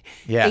he's like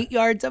 8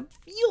 yards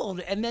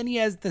upfield, and then he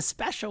has the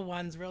special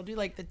ones where he'll do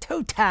like the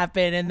toe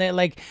tapping, and they're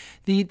like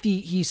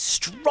he's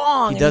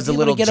strong. He does a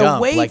little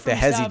jump, like the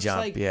hezzy jump.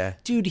 Like, yeah,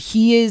 dude,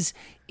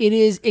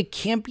 it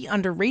can't be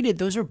underrated.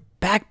 Those are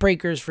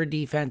backbreakers for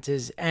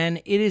defenses,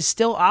 and it is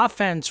still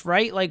offense,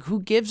 right? Like,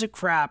 who gives a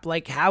crap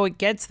like how it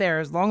gets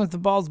there, as long as the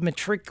ball's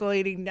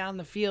matriculating down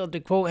the field, to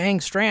quote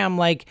Hank Stram.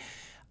 Like,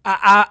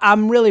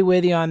 I'm really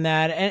with you on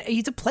that. And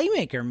he's a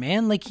playmaker,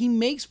 man. Like, he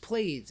makes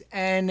plays.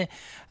 And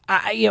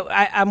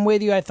I'm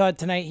with you. I thought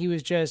tonight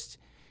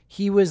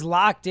he was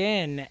locked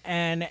in,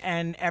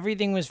 and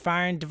everything was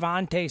firing.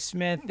 Devontae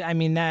Smith, I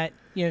mean, that,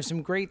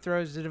 some great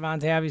throws to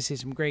Devontae, obviously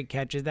some great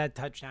catches. That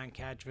touchdown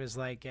catch was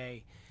like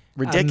a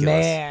ridiculous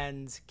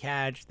man's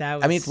catch.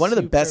 That was, it's one of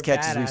the best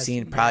catches we've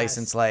seen probably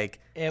since like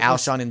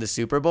Alshon in the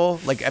Super Bowl.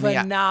 Like,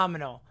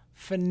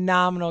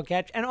 phenomenal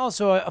catch, and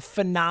also a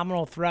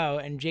phenomenal throw.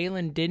 And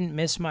Jalen didn't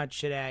miss much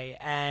today.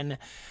 And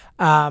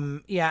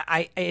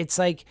it's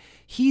like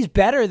he's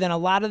better than a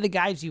lot of the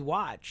guys you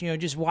watch.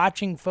 Just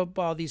watching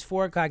football, these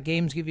 4:00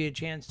 games give you a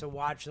chance to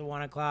watch the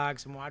 1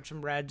 o'clocks and watch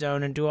some red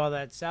zone and do all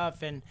that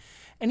stuff. And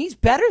he's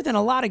better than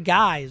a lot of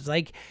guys.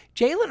 Like,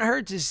 Jalen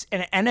Hurts is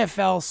an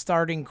NFL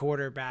starting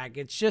quarterback.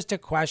 It's just a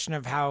question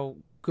of how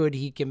good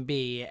he can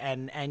be.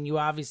 And you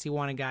obviously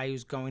want a guy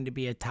who's going to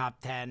be a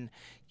top 10,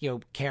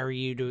 carry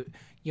you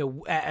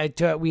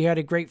to, we had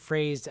a great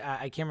phrase.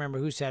 I can't remember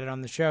who said it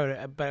on the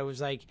show, but it was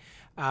like,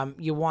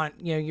 you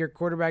want, your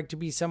quarterback to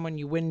be someone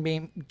you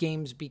win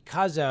games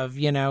because of,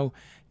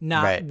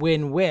 not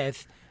win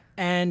with.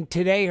 And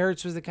today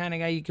Hurts was the kind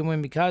of guy you can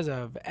win because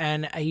of.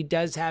 And he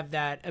does have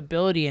that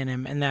ability in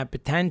him and that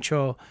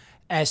potential,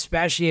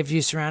 especially if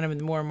you surround him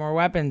with more and more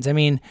weapons. I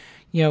mean,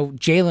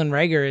 Jalen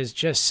Reagor is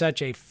just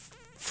such a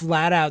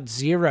flat out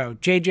zero.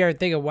 J.J.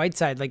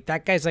 Arcega-Whiteside, like,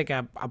 that guy's like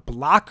a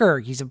blocker.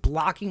 He's a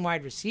blocking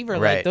wide receiver.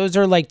 Right. Like, those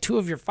are like 2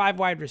 of your 5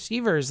 wide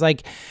receivers.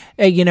 Like,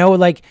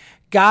 like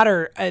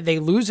Goddard, they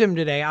lose him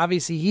today.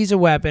 Obviously, he's a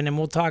weapon, and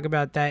we'll talk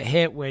about that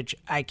hit, which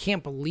I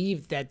can't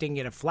believe that didn't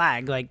get a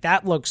flag. Like,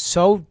 that looks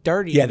so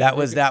dirty. Yeah, that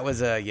was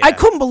a. Yeah. I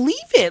couldn't believe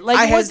it.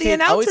 Like, the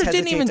announcer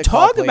didn't even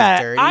talk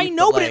about it. I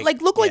know, but it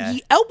looked like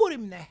he elbowed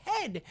him in the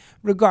head.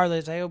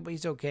 Regardless, I hope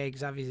he's okay,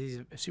 because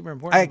obviously he's super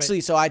important.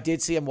 So I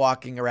did see him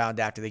walking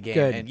around after the game,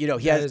 good. And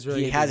he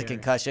has a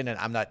concussion, and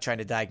I'm not trying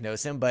to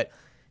diagnose him, but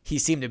he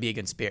seemed to be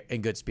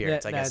in good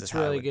spirits. I guess is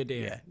how really good to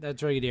hear. Yeah.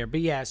 That's really good to hear. But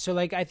yeah, so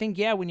like, I think,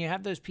 when you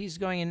have those pieces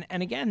going,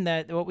 and again,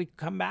 that what we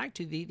come back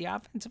to, the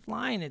offensive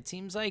line, it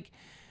seems like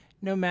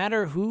no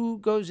matter who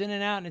goes in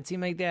and out, and it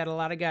seemed like they had a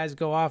lot of guys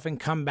go off and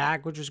come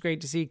back, which was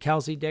great to see.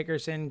 Kelsey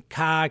Dickerson,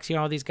 Cox,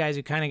 all these guys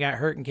who kind of got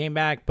hurt and came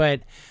back.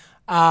 But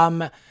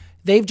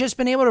they've just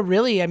been able to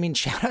really,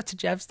 shout out to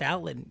Jeff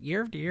Stoutland.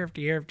 Year after year after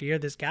year after year,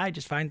 this guy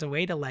just finds a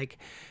way to, like,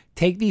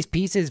 take these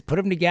pieces, put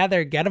them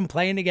together, get them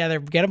playing together,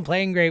 get them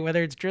playing great,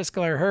 whether it's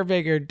Driscoll or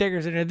Herbig or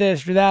Dickerson or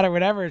this or that or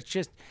whatever.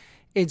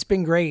 It's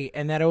been great.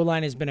 And that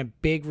O-line has been a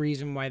big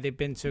reason why they've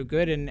been so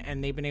good,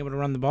 and they've been able to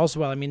run the ball so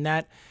well.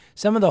 That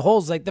some of the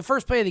holes, like the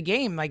first play of the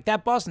game, like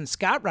that Boston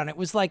Scott run, it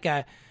was like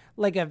a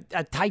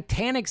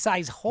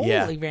Titanic-sized hole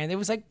he ran. It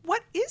was like,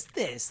 what is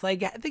this?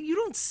 Like, you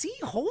don't see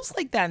holes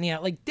like that in the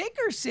like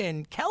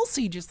Dickerson,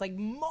 Kelsey, just like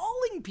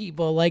mauling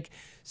people. Like,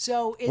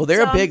 so it's,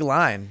 they're a big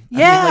line.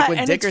 Yeah, when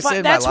and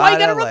Dickerson, that's why you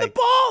got to run like, the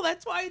ball.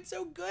 That's why it's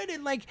so good.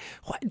 And like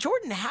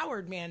Jordan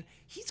Howard, man,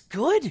 he's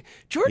good.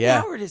 Jordan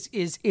Howard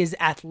is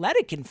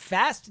athletic and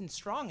fast and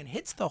strong and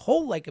hits the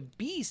hole like a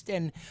beast.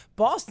 And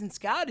Boston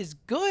Scott is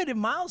good. And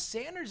Miles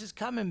Sanders is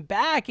coming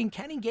back. And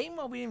Kenny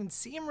Gainwell, we didn't even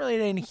see him really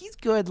today, and he's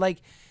good.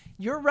 Like,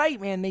 you're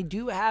right, man. They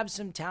do have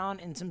some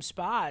talent in some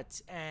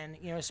spots, and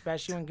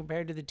especially when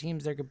compared to the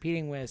teams they're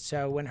competing with.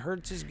 So when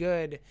Hurts is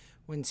good,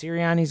 when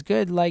Sirianni's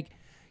good, like,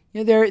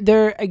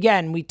 they're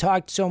again, we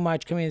talked so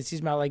much coming into the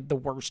season about like the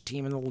worst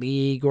team in the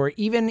league, or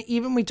even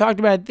we talked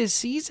about it this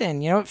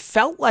season. It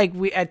felt like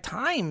we at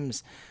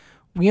times,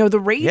 the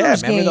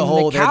Raiders game,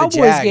 the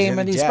Cowboys game,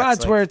 and these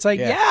spots where it's like,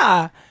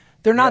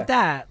 they're not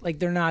that. Like,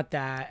 they're not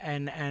that.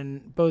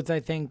 And both,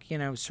 I think,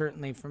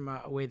 certainly from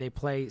a way they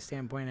play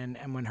standpoint,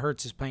 and when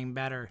Hurts is playing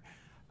better,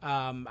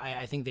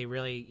 I think they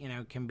really,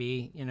 can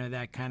be,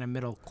 that kind of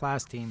middle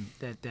class team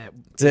that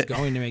is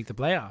going to make the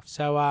playoffs.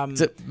 So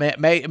it's not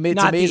amazing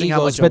the Eagles,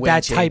 how much but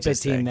that type of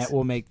team that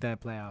will make the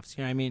playoffs.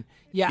 You know what I mean?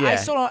 Yeah. I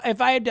still don't,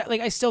 if I had to,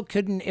 I still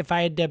couldn't, if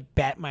I had to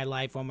bet my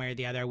life one way or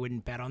the other, I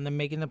wouldn't bet on them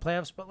making the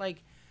playoffs. But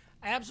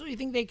I absolutely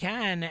think they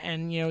can,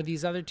 and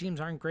these other teams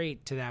aren't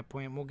great to that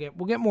point. We'll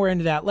get more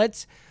into that.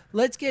 Let's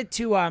get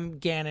to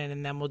Gannon,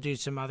 and then we'll do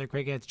some other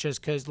quick hits. Just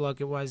because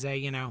it was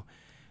a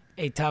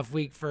tough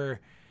week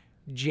for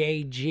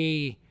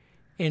JG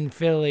in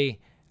Philly.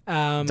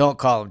 Don't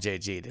call him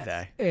JG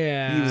today.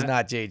 Yeah, he was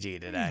not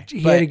JG today.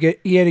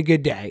 He had a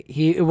good day.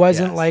 It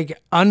wasn't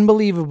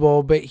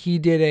unbelievable, but he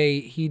did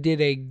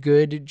a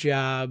good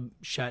job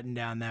shutting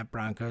down that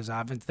Broncos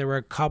offense. There were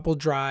a couple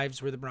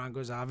drives where the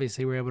Broncos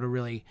obviously were able to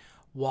really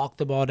walk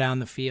the ball down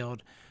the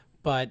field,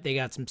 but they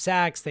got some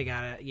sacks. They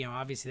got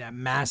obviously that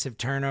massive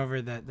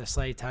turnover, the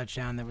Slay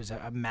touchdown. That was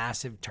a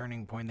massive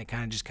turning point that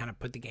kind of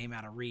put the game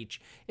out of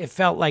reach. It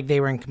felt like they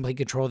were in complete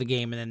control of the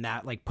game, and then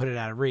that put it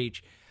out of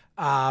reach.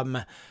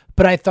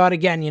 But I thought,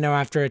 again,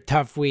 after a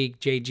tough week,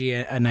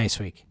 JG, a nice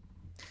week.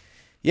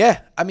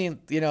 Yeah. I mean,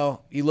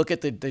 you look at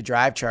the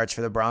drive charts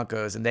for the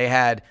Broncos, and they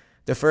had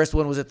the first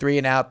one was a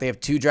 3-and-out. They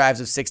have 2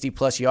 drives of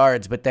 60-plus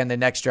yards, but then the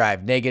next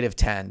drive,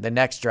 -10. The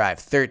next drive,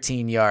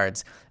 13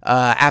 yards.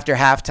 After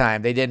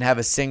halftime, they didn't have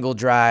a single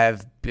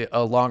drive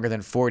longer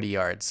than 40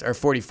 yards, or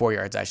 44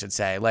 yards, I should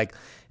say.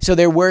 So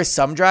there were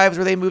some drives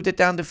where they moved it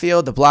down the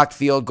field, the blocked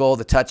field goal,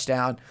 the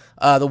touchdown,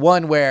 the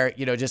one where,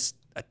 just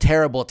a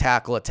terrible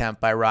tackle attempt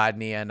by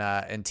Rodney and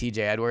TJ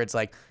Edwards.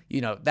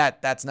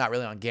 That's not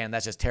really on Gannon.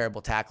 That's just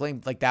terrible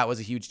tackling. That was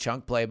a huge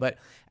chunk play. But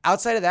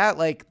outside of that,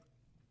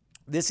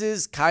 this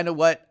is kind of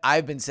what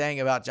I've been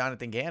saying about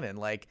Jonathan Gannon.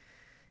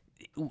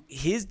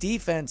 His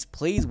defense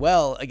plays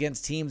well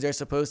against teams they're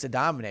supposed to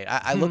dominate.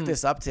 I looked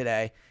this up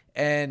today,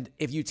 and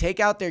if you take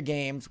out their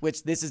games,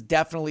 which this is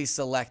definitely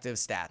selective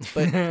stats,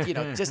 but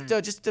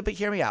just to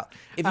hear me out.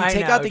 If you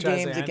take out the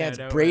games against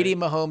Brady,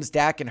 Mahomes,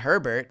 Dak, and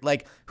Herbert,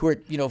 who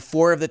are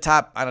 4 of the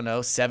top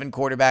 7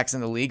 quarterbacks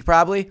in the league,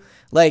 probably,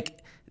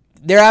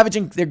 they're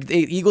averaging. The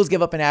Eagles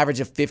give up an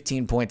average of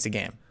 15 points a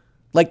game.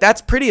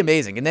 That's pretty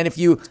amazing. And then if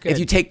you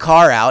take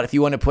Carr out, if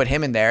you want to put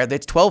him in there,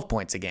 that's 12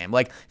 points a game.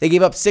 They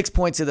gave up 6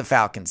 points to the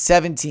Falcons,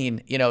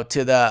 17,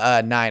 to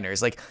the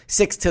Niners,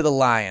 6 to the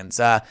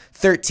Lions,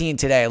 13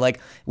 today.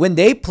 When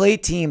they play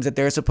teams that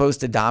they're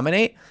supposed to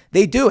dominate,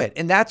 they do it.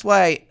 And that's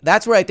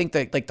where I think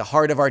the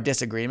heart of our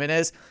disagreement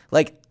is.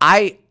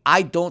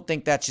 I don't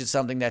think that's just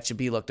something that should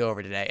be looked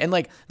over today. And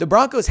the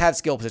Broncos have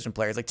skill position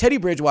players. Teddy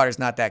Bridgewater's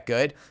not that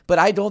good, but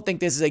I don't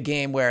think this is a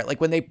game where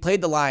when they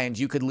played the Lions,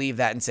 you could leave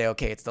that and say,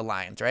 okay, it's the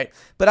Lions, right?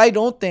 But I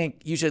don't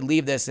think you should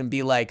leave this and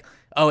be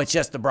oh, it's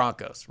just the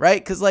Broncos,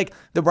 right? Because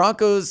the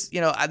Broncos,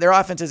 their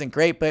offense isn't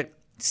great, but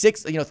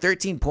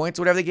 13 points,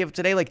 whatever they gave up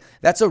today,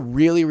 that's a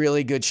really,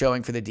 really good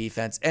showing for the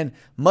defense. And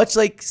much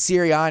like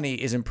Sirianni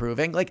is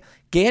improving,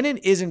 Gannon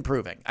is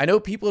improving. I know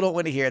people don't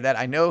want to hear that.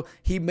 I know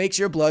he makes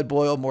your blood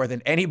boil more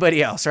than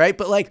anybody else, right?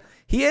 But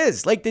he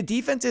is. The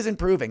defense is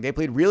improving. They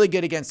played really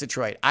good against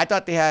Detroit. I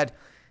thought they had,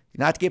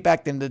 not to get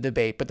back into the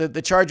debate, but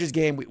the Chargers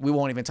game, we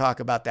won't even talk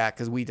about that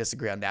because we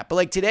disagree on that.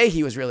 But today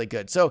he was really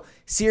good. So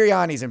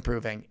Sirianni's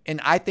improving.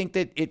 And I think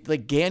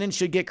that Gannon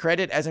should get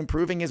credit as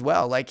improving as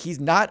well. He's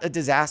not a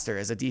disaster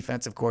as a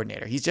defensive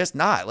coordinator. He's just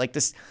not.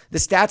 The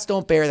stats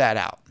don't bear that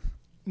out.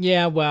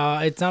 Yeah, well,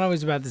 it's not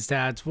always about the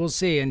stats. We'll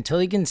see. Until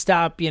he can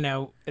stop,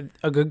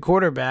 a good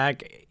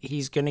quarterback,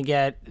 he's going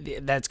to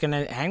that's going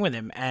to hang with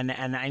him. And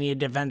I need a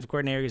defensive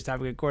coordinator to stop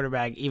a good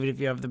quarterback, even if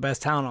you have the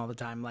best talent all the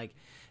time.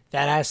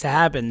 That has to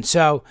happen.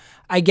 So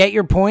I get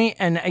your point.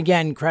 And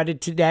again,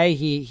 credit today.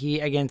 He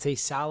against a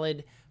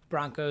solid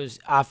Broncos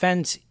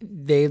offense,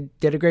 they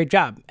did a great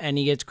job. And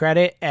he gets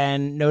credit,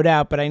 and no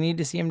doubt. But I need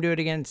to see him do it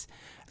against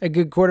a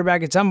good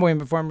quarterback at some point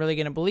before I'm really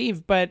going to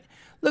believe. But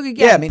look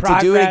again. Yeah, I mean, progress,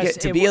 to do it again,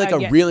 to be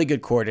a really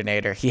good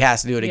coordinator, he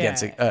has to do it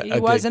against a good. He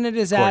wasn't a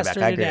disaster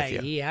today.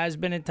 He has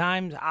been at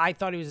times. I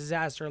thought he was a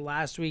disaster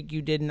last week.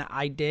 You didn't.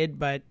 I did,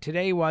 but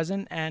today he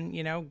wasn't. And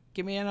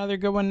give me another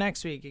good one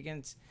next week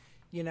against.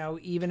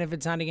 Even if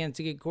it's not against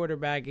a good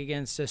quarterback,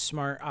 against a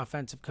smart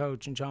offensive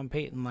coach and Sean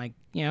Payton,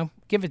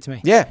 give it to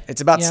me. Yeah,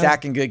 it's about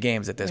stacking good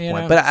games at this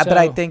point. But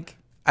I think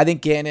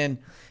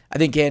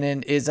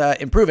Gannon is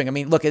improving. I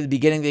mean, look, at the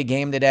beginning of the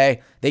game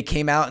today, they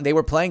came out and they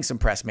were playing some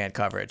press man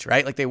coverage,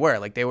 right? They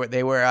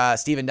were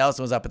Steven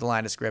Nelson was up at the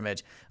line of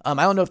scrimmage. I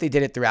don't know if they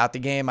did it throughout the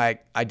game.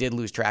 I did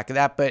lose track of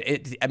that, but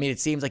it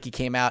seems like he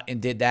came out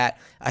and did that.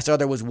 I saw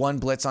there was one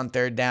blitz on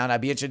 3rd down.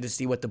 I'd be interested to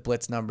see what the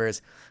blitz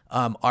numbers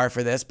are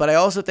for this. But I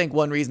also think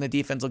one reason the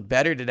defense looked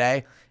better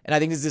today, and I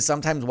think this is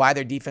sometimes why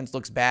their defense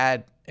looks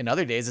bad in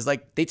other days is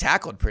like they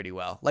tackled pretty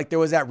well. Like there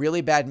was that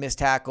really bad missed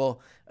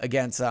tackle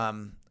against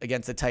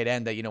the tight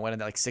end that, went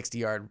into like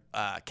 60-yard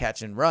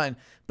catch and run.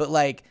 But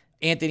like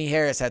Anthony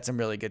Harris had some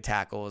really good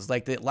tackles.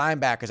 Like the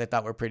linebackers I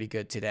thought were pretty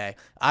good today.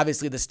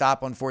 Obviously the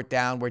stop on 4th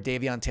down where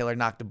Davion Taylor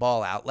knocked the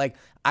ball out. Like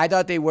I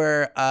thought they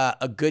were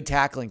a good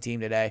tackling team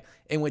today.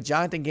 And with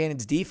Jonathan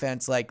Gannon's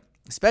defense, like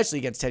especially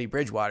against Teddy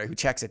Bridgewater, who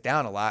checks it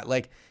down a lot,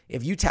 like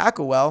if you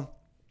tackle well,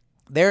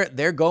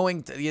 they're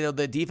going to,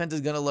 the defense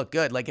is going to look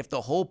good. Like if the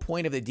whole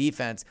point of the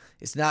defense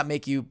is to not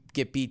make you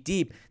get beat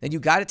deep, then you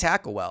got to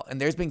tackle well. And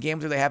there's been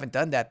games where they haven't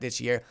done that this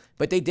year,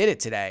 but they did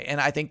it today.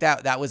 And I think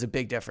that was a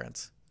big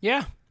difference.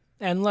 Yeah.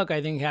 And look,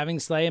 I think having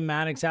Slay and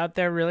Maddox out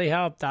there really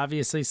helped.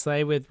 Obviously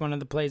Slay with one of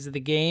the plays of the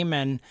game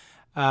and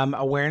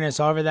awareness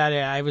over that.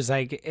 I was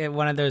like,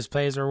 one of those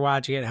plays we're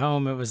watching at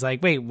home. It was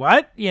like, wait,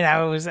 what?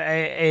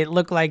 It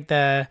looked like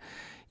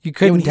you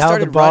couldn't tell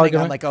the ball. Running,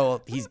 I'm like,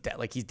 oh, he's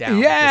down.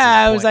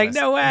 Yeah, I was like,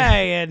 no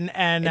way.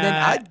 And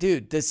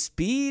then the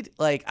speed,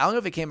 like, I don't know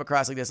if it came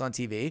across like this on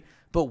TV,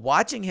 but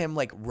watching him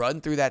like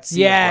run through that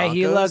sea of Broncos,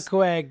 he looked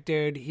quick,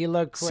 dude. He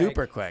looked quick.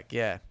 Super quick,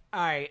 yeah. All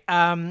right.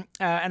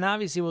 And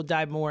obviously we'll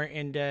dive more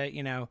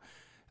into,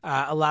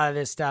 a lot of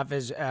this stuff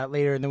is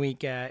later in the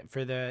week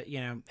for the,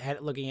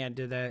 looking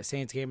into the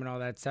Saints game and all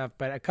that stuff.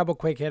 But a couple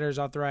quick hitters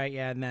I'll throw at you,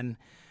 and then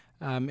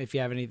if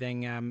you have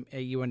anything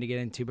you wanted to get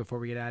into before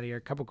we get out of here,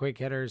 a couple quick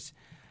hitters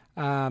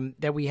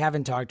that we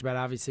haven't talked about.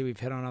 Obviously, we've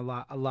hit on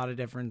a lot of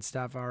different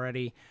stuff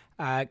already.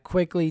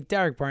 Quickly,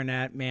 Derek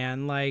Barnett,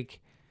 man, like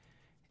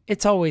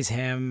it's always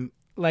him.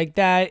 Like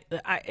that,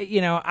 I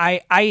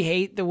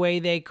hate the way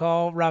they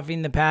call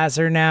roughing the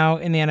passer now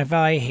in the NFL.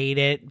 I hate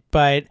it,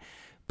 but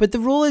the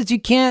rule is you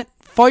can't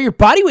fall your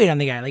body weight on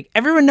the guy. Like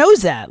everyone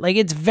knows that. Like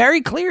it's very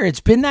clear.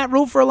 It's been that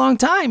rule for a long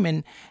time,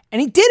 and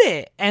he did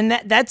it, and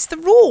that's the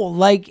rule.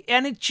 Like,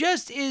 and it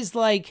just is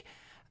like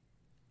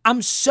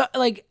I'm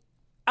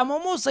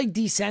almost like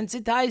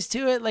desensitized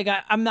to it. Like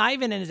I'm not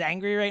even as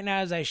angry right now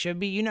as I should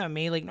be. You know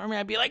me. Like normally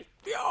I'd be like,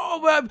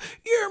 yo,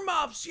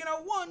 earmuffs,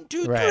 1,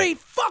 2, 3,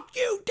 fuck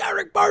you,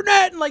 Derek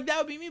Barnett. And like, that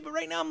would be me. But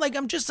right now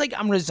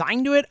I'm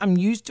resigned to it. I'm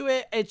used to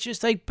it. It's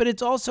just like, but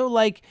it's also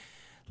like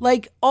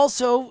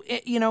also,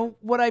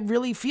 what I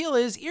really feel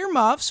is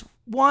earmuffs,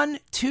 1,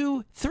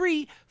 2,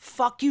 3,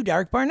 fuck you,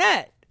 Derek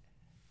Barnett.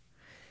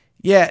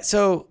 Yeah.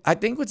 So I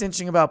think what's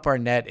interesting about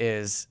Barnett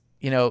is,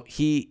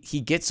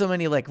 he gets so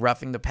many like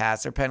roughing the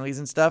passer penalties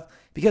and stuff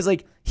because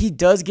like he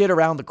does get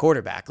around the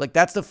quarterback. Like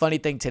that's the funny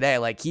thing today.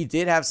 Like he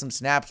did have some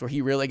snaps where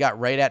he really got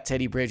right at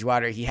Teddy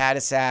Bridgewater. He had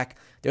a sack.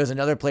 There was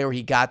another play where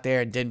he got there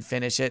and didn't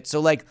finish it.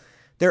 So like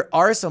there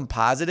are some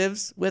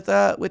positives with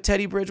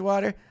Teddy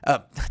Bridgewater.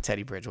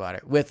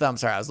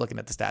 Sorry, I was looking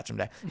at the stats from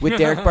today with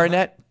Derek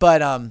Barnett.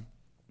 But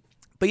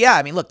yeah,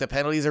 I mean, look, the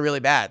penalties are really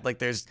bad. Like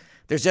there's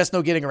just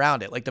no getting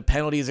around it. Like the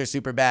penalties are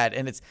super bad,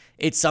 and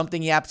it's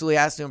something he absolutely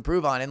has to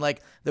improve on. And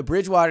like the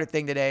Bridgewater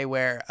thing today,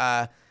 where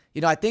I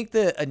think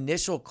the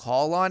initial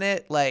call on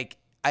it, like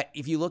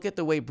if you look at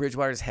the way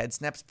Bridgewater's head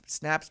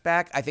snaps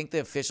back, I think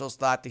the officials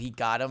thought that he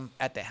got him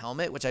at the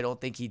helmet, which I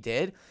don't think he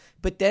did.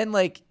 But then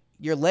like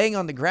you're laying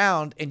on the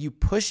ground and you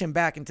push him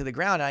back into the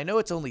ground. And I know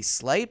it's only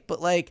slight,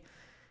 but like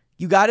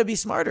you got to be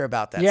smarter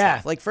about that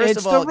stuff. Like first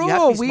of all, you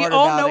have to be smarter about it. We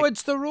all know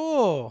it's the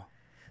rule.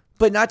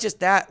 But not just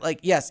that,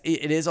 like, yes,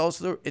 it is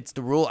also, it's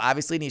the rule,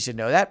 obviously, and he should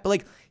know that. But,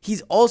 like,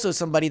 he's also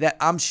somebody that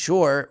I'm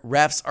sure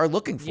refs are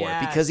looking for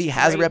because he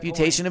has a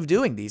reputation of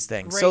doing these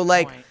things. So,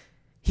 like,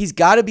 he's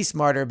got to be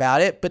smarter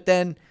about it. But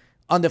then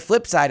on the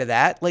flip side of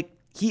that, like,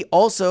 he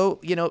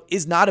also,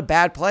 is not a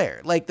bad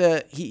player. Like,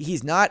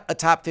 he's not a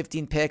top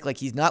 15 pick. Like,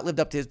 he's not lived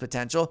up to his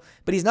potential,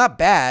 but he's not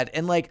bad.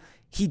 And, like,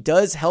 he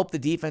does help the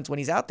defense when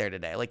he's out there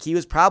today. Like he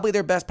was probably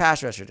their best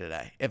pass rusher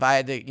today. If I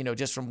had to,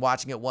 just from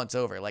watching it once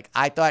over, like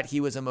I thought he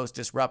was the most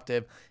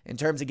disruptive in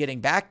terms of getting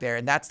back there.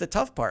 And that's the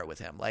tough part with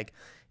him. Like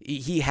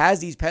he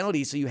has these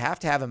penalties, so you have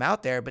to have him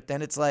out there, but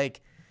then it's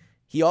like,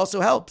 he also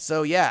helps.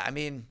 So yeah, I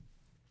mean,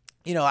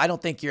 I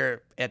don't think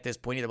you're at this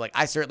point either. Like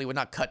I certainly would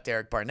not cut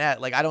Derek Barnett.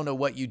 Like I don't know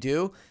what you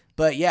do,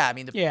 but yeah, I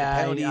mean, the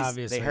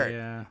penalties, they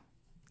hurt.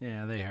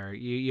 Yeah, they hurt.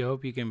 You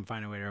hope you can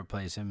find a way to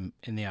replace him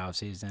in the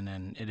offseason,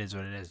 and it is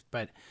what it is.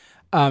 But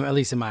at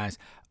least in my eyes.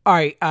 All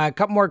right, a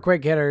couple more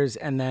quick hitters,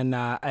 and then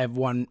I have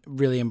one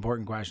really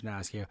important question to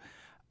ask you.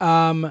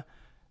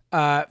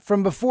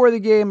 From before the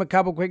game, a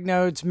couple quick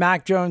notes.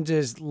 Mac Jones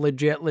is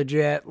legit.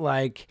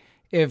 Like,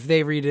 if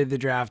they redid the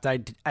draft,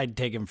 I'd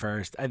take him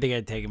first. I think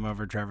I'd take him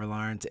over Trevor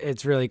Lawrence.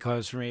 It's really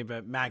close for me,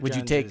 but Mac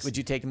Jones would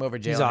you take him over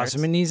Jalen Hurts? He's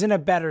awesome, and he's in a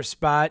better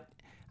spot.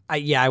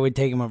 I would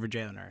take him over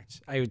Jalen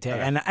Hurts. I would take,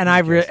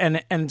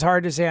 and it's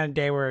hard to say on a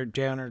day where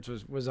Jalen Hurts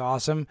was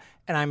awesome,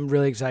 and I'm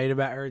really excited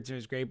about Hurts. It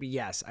was great, but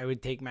yes, I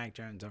would take Mac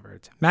Jones over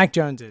Hurts. Mac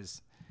Jones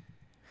is.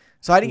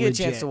 So I didn't get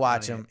a chance to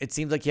watch him. It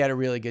seems like he had a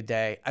really good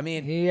day. I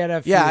mean, he had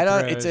a few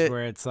throws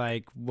where it's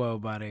like, whoa,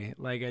 buddy,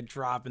 like a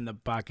drop in the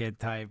bucket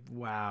type.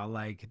 Wow,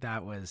 like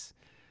that was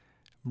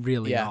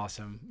really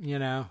awesome.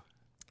 Yeah,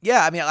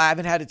 I mean, I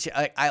haven't had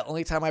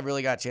only time I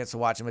really got a chance to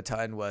watch him a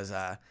ton was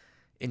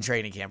in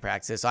training camp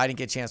practice. So I didn't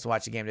get a chance to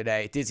watch the game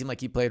today. It did seem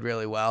like he played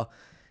really well.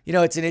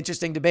 it's an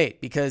interesting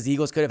debate because the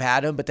Eagles could have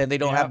had him, but then they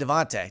don't have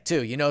Devontae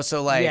too,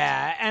 so like.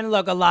 Yeah, and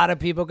look, a lot of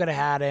people could have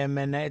had him,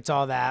 and it's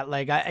all that.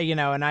 Like,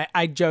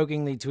 I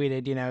jokingly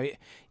tweeted,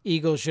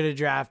 Eagles should have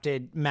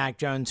drafted Mac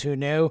Jones, who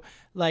knew?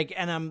 Like,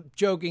 and I'm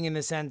joking in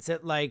the sense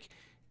that, like,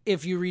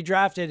 if you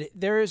redrafted,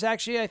 there is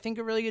actually, I think,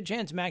 a really good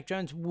chance Mac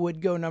Jones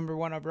would go number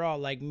 1 overall.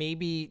 Like,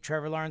 maybe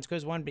Trevor Lawrence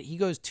goes 1, but he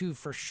goes 2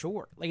 for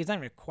sure. Like, it's not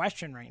even a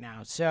question right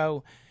now.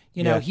 So,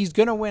 he's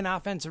going to win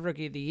Offensive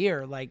Rookie of the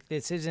Year. Like,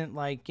 this isn't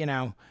like,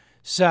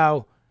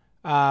 So,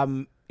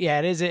 it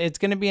is. It's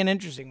going to be an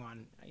interesting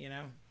one,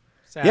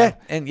 So. Yeah,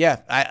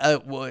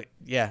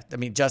 and I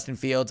mean, Justin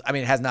Fields,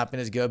 it has not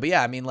been as good, but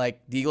yeah, I mean, like,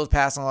 the Eagles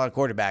pass on a lot of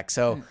quarterbacks,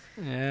 so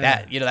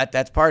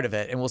that's part of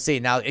it, and we'll see.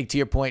 Now, to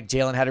your point,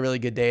 Jalen had a really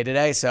good day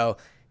today, so,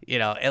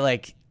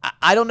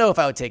 I don't know if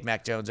I would take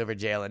Mac Jones over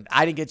Jalen.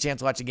 I didn't get a chance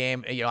to watch a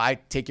game. I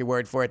take your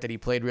word for it that he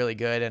played really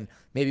good and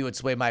maybe would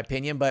sway my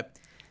opinion, but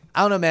I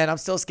don't know, man. I'm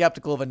still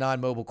skeptical of a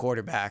non-mobile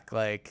quarterback,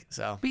 like,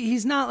 so. But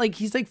he's not like,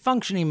 he's like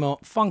functionally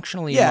mobile.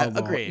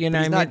 Agreed. What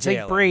I mean? It's Jalen.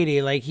 like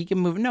Brady, like he can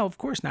move. No, of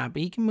course not,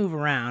 but he can move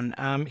around.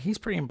 He's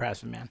pretty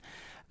impressive, man.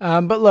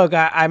 But look,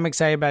 I'm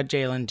excited about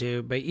Jalen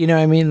too, but you know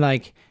what I mean?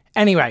 Like,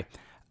 anyway,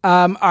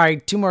 all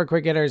right, 2 more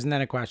quick hitters and then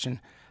a question.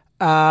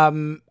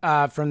 From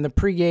the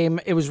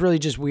pregame, it was really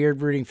just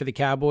weird rooting for the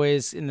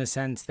Cowboys in the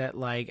sense that,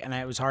 like, and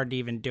it was hard to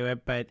even do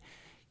it, but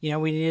we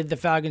needed the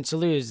Falcons to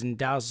lose and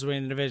Dallas was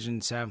winning the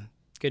division, so.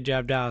 Good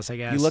job, Dallas, I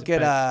guess. You look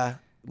at I'm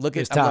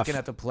looking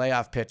at the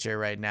playoff picture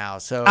right now.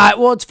 So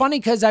well, it's funny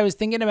because I was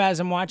thinking about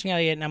as I'm watching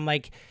Elliott, and I'm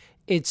like,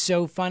 it's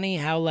so funny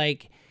how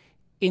like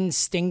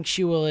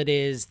instinctual it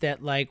is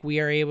that like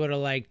we are able to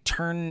like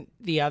turn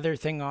the other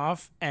thing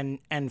off and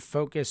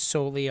focus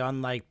solely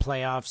on like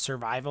playoff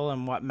survival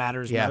and what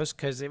matters most.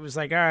 Because it was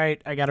like, all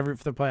right, I got to root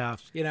for the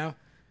playoffs,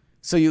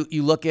 So you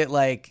look at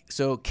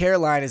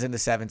Carolina's in the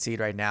 7th seed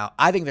right now.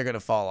 I think they're going to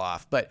fall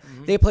off, but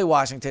they play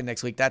Washington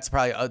next week. That's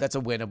probably that's a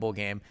winnable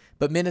game.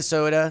 But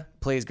Minnesota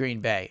plays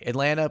Green Bay.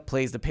 Atlanta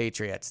plays the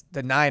Patriots.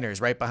 The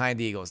Niners right behind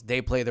the Eagles. They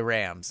play the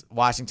Rams.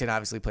 Washington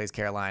obviously plays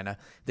Carolina.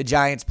 The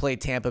Giants play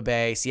Tampa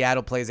Bay.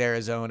 Seattle plays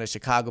Arizona.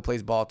 Chicago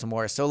plays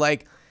Baltimore. So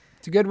like,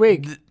 it's a good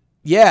week.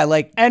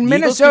 And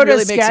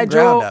Minnesota's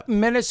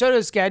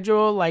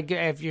schedule, like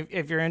if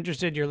you're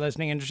interested,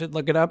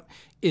 look it up,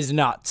 is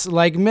nuts.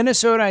 Like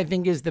Minnesota, I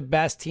think is the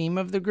best team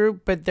of the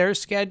group, but their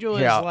schedule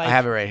is like, I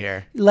have it right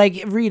here.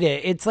 Like read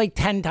it. It's like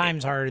 10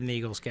 times harder than the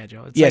Eagles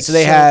schedule. It's so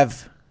they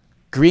have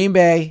Green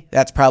Bay,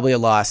 that's probably a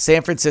loss.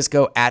 San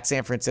Francisco at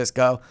San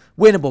Francisco,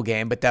 winnable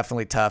game, but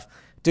definitely tough.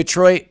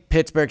 Detroit,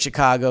 Pittsburgh,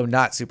 Chicago,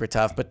 not super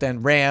tough, but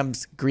then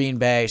Rams, Green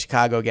Bay,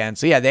 Chicago again.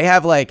 So yeah, they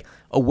have like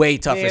a way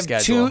tougher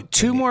schedule.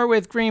 Two more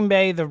with Green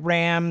Bay, the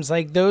Rams,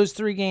 like those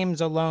 3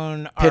 games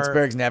alone are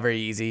Pittsburgh's never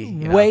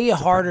easy. Way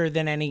harder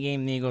than any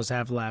game the Eagles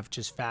have left,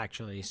 just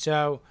factually.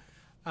 So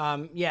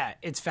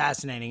it's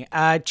fascinating.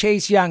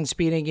 Chase Young,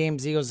 speeding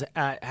games the Eagles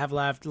have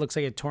left. Looks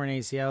like a torn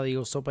ACL. The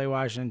Eagles still play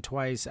Washington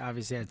twice.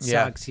 Obviously that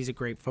sucks. He's a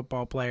great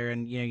football player,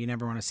 and you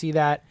never want to see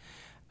that.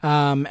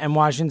 And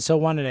Washington still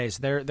won today,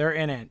 so they're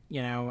in it.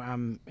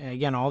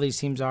 Again, all these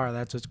teams are.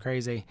 That's what's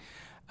crazy.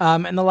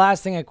 And the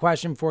last thing, a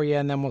question for you,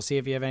 and then we'll see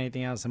if you have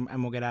anything else,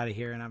 and we'll get out of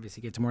here and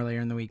obviously get to more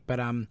later in the week. But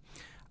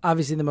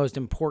obviously the most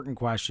important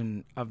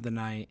question of the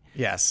night.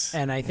 Yes.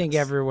 And I think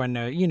everyone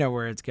knows,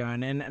 where it's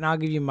going. And I'll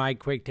give you my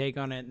quick take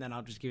on it, and then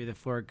I'll just give you the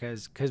floor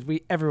because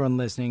everyone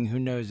listening who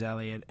knows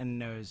Elliott and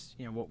knows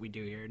what we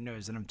do here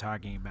knows that I'm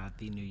talking about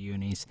the new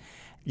unis.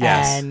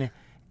 Yes.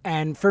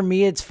 And for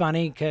me, it's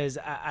funny because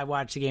I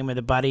watched the game with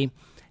a buddy,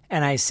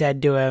 and I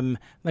said to him,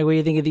 like, what do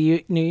you think of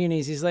the new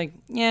unis? He's like,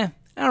 yeah,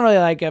 I don't really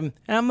like him.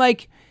 And I'm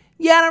like,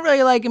 yeah, I don't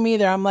really like him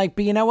either. I'm like,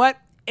 but you know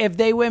what? If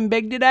they win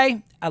big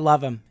today, I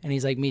love him. And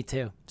he's like, me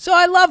too. So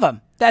I love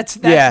him. That's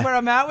where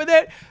I'm at with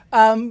it.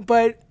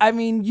 But, I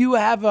mean, you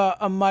have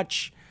a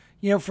much,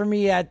 for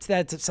me,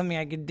 that's something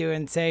I could do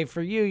and say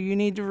for you. You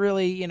need to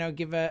really,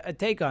 give a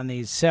take on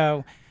these.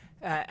 So,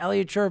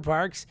 Elliott Shore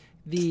Parks,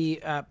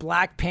 the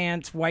black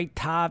pants, white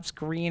tops,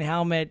 green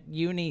helmet,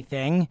 uni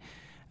thing.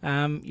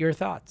 Your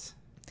thoughts?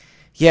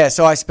 Yeah,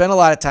 so I spent a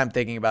lot of time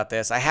thinking about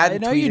this. I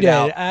hadn't tweeted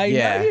out. I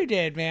know you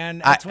did,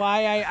 man. That's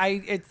why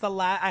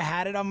I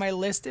had it on my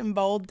list in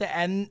bold to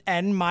end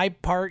my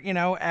part,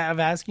 of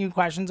asking you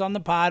questions on the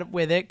pod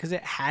with it because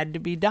it had to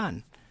be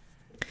done.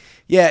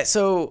 Yeah,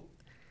 so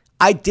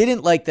I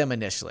didn't like them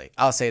initially.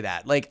 I'll say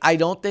that. Like, I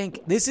don't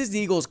think this is the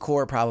Eagles'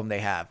 core problem they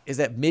have is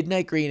that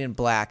midnight green and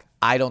black,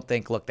 I don't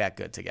think look that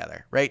good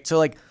together, right? So,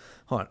 like,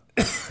 hold on.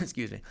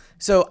 Excuse me.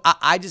 So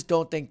I just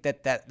don't think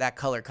that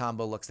color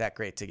combo looks that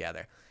great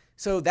together.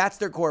 So that's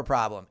their core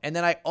problem. And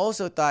then I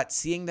also thought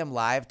seeing them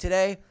live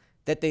today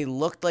that they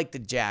looked like the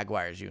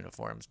Jaguars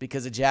uniforms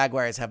because the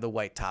Jaguars have the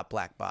white top,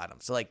 black bottom.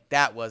 So like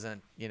that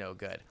wasn't,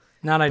 good.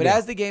 Not ideal. But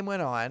as the game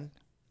went on,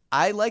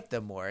 I liked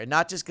them more. And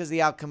not just because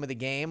the outcome of the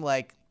game,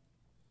 like,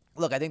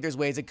 look, I think there's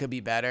ways it could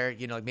be better.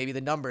 Like maybe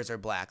the numbers are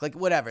black, like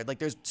whatever. Like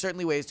there's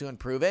certainly ways to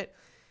improve it.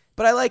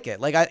 But I like it.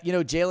 Like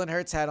Jalen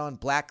Hurts had on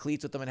black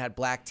cleats with them and had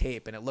black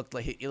tape, and it looked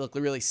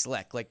really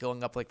slick, like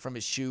going up like from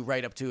his shoe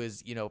right up to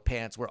his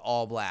pants were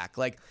all black.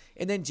 Like,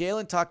 and then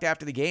Jalen talked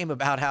after the game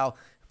about how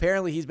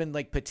apparently he's been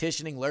like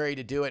petitioning Lurie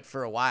to do it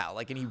for a while,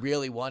 like, and he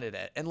really wanted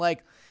it. And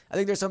like, I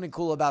think there's something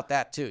cool about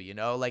that too,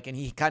 like, and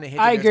he kind of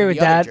hinted. I agree with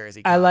that.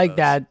 Jersey I like combos.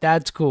 that.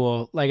 That's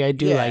cool. Like, I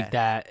do like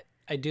that.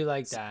 I do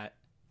like that.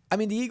 I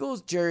mean, the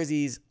Eagles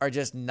jerseys are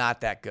just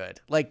not that good.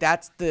 Like,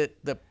 that's the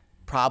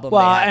problem.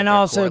 Well, and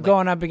also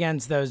going up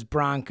against those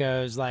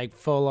Broncos, like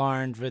full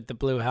orange with the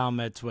blue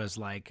helmets, was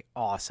like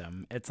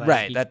awesome. It's like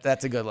right.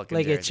 That's a good looking.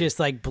 Like jersey. It's just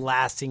like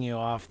blasting you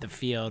off the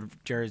field,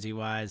 jersey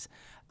wise.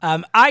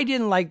 I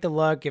didn't like the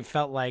look. It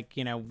felt like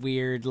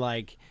weird,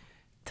 like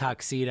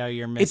tuxedo.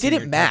 You're missing. It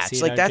didn't match.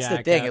 Like that's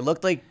jacket. the thing. It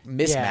looked like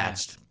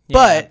mismatched.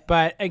 Yeah.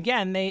 But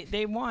again,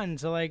 they won.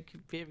 So like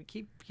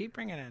keep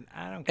bringing it.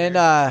 I don't care.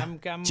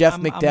 And Jeff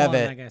McDevitt.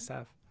 That kind of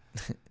stuff.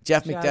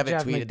 Jeff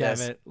McDevitt tweeted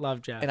this.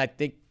 Love Jeff. And I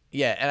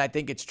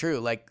think it's true.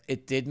 Like,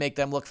 it did make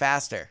them look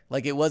faster.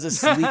 Like, it was a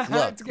sleek look.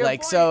 That's a good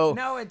like point. So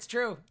no, it's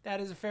true. That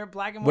is a fair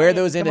black and white. Wear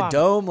those in a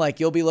dome, like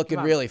you'll be looking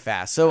really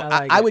fast. So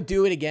I would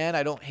do it again.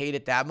 I don't hate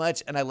it that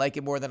much, and I like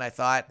it more than I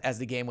thought as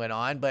the game went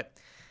on. But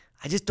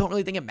I just don't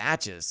really think it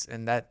matches,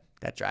 and that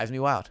drives me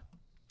wild.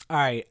 All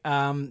right,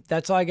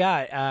 that's all I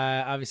got.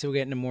 Obviously, we'll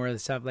get into more of the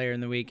stuff later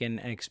in the week and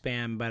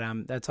expand, but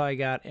that's all I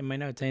got in my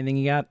notes. Anything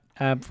you got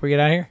before we get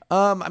out of here?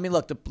 I mean,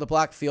 look, the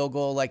block field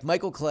goal, like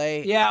Michael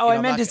Clay. Yeah,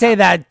 I meant to say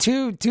that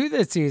two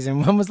this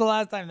season. When was the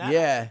last time that?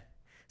 Yeah.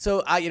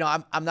 So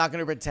I'm not going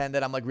to pretend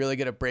that I'm like really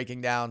good at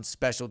breaking down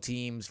special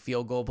teams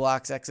field goal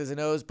blocks, X's and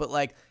O's, but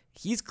like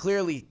he's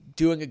clearly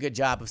doing a good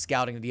job of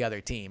scouting the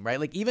other team, right?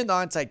 Like even the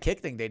onside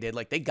kick thing they did,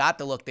 like they got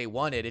the look they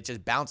wanted. It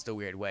just bounced a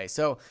weird way.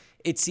 So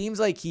it seems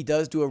like he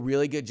does do a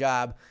really good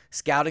job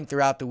scouting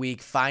throughout the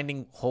week,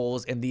 finding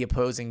holes in the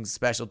opposing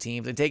special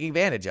teams and taking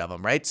advantage of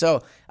them, right?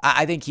 So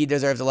I think he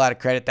deserves a lot of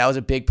credit. That was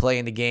a big play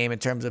in the game in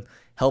terms of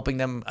helping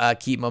them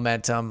keep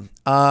momentum.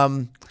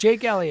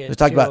 Jake Elliott,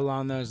 too,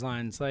 along those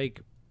lines.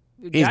 Like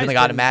he's been like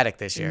automatic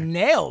this year.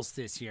 Nails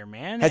this year,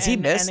 man. Has he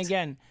missed? And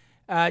again,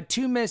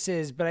 2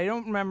 misses, but I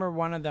don't remember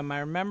one of them.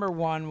 I remember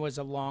one was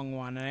a long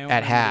one. And I don't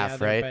at half, the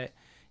other, right? But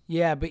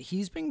yeah, but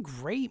he's been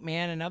great,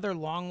 man. Another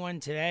long one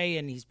today,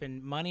 and he's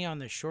been money on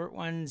the short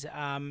ones.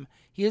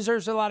 He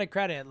deserves a lot of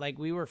credit. Like,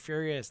 we were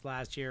furious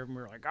last year, and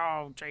we were like,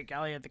 oh, Jake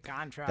Elliott, the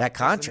contract. That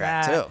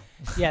contract, too.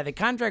 Yeah, the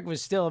contract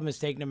was still a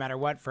mistake no matter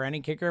what for any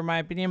kicker, in my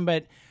opinion,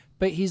 but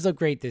he's looked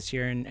great this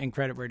year, and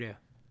credit where due.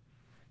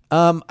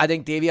 I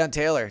think Davion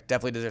Taylor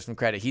definitely deserves some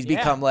credit. He's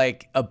become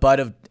like a butt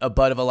of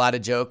a lot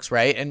of jokes,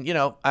 right? And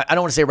I don't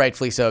want to say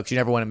rightfully so because you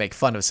never want to make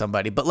fun of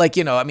somebody, but like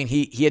I mean,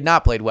 he had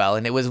not played well,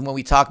 and it was when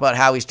we talk about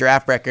Howie's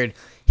draft record,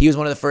 he was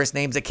one of the first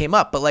names that came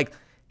up. But like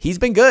he's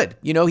been good,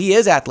 he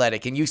is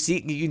athletic, and you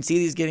can see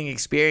he's getting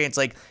experience.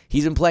 Like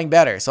he's been playing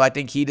better, so I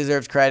think he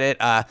deserves credit.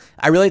 I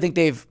really think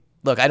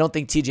I don't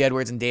think T.J.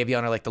 Edwards and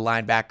Davion are like the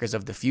linebackers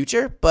of the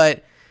future,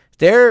 but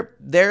they're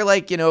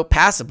like,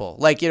 passable.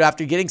 Like,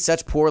 after getting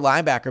such poor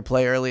linebacker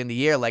play early in the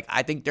year, like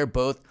I think they're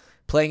both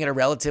playing at a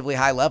relatively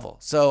high level.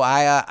 So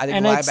I think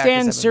and linebackers it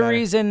stands to better.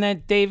 reason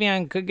that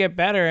Davion could get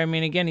better. I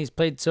mean, again, he's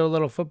played so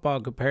little football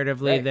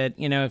comparatively that,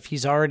 if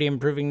he's already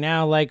improving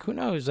now, like who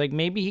knows? Like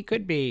maybe he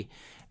could be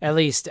at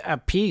least a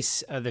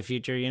piece of the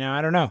future.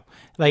 I don't know.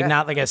 Like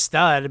not like a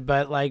stud,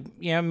 but like,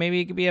 maybe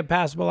he could be a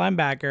passable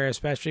linebacker,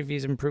 especially if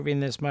he's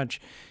improving this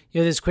much,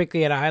 this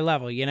quickly at a high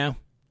level,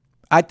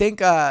 I think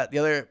the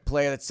other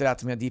player that stood out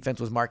to me on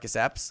defense was Marcus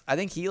Epps. I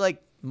think he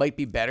might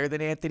be better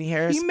than Anthony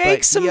Harris. He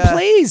makes some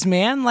plays,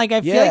 man. Like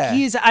I feel like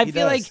I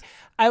feel does. like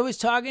I was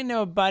talking to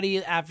a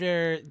buddy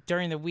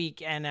during the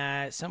week, and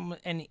I can't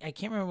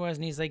remember what it was,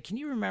 and he's like, "Can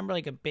you remember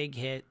like a big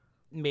hit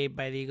made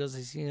by the Eagles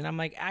this season?" I'm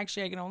like,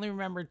 "Actually, I can only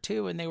remember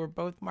 2, and they were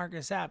both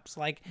Marcus Epps."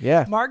 Like,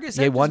 Marcus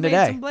Epps has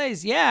made some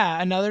plays.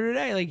 Yeah, another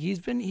today. Like he's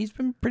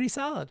been pretty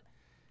solid.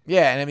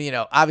 Yeah, and I mean,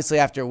 obviously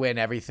after a win,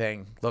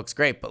 everything looks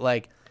great, but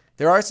like.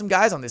 There are some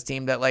guys on this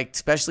team that, like,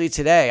 especially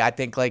today, I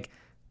think, like,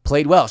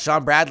 played well.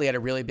 Sean Bradley had a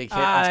really big hit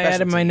on special teams. I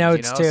had in my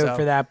notes, too,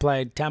 for that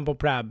play. Temple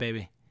proud,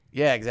 baby.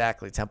 Yeah,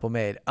 exactly. Temple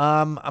made.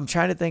 I'm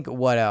trying to think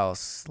what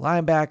else.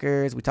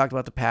 Linebackers. We talked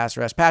about the pass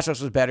rush. Pass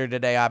rush was better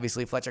today,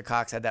 obviously. Fletcher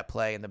Cox had that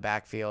play in the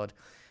backfield.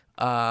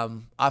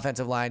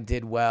 Offensive line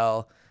did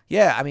well.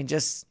 Yeah, I mean,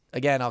 just,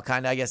 again, I'll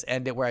kind of, I guess,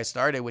 end it where I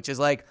started, which is,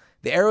 like,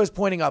 the arrow is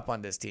pointing up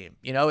on this team.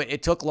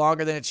 It took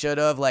longer than it should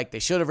have. Like, they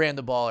should have ran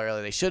the ball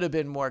early. They should have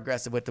been more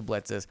aggressive with the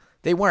blitzes.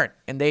 They weren't,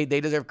 and they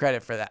deserve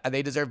credit for that.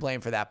 They deserve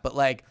blame for that. But,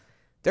 like,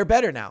 they're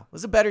better now.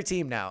 It's a better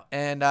team now.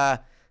 And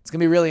it's going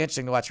to be really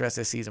interesting to watch the rest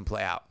of the season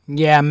play out.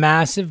 Yeah,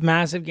 massive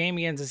game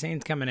against the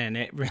Saints coming in.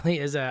 It really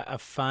is a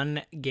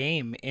fun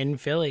game in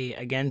Philly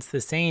against the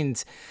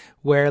Saints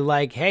where,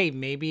 like, hey,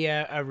 maybe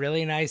a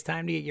really nice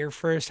time to get your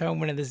first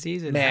home win of the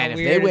season. Man, if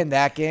they win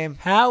that game.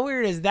 How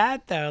weird is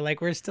that, though? Like,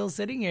 we're still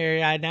sitting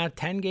here now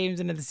 10 games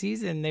into the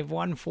season. They've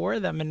won 4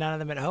 of them and none of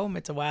them at home.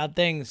 It's a wild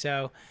thing.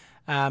 So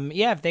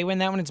If they win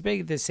that one, it's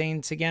big. The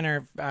Saints again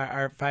are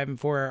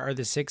 5-4, are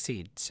the 6th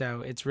seed,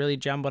 so it's really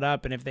jumbled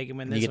up. And if they can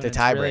win this, you get one, the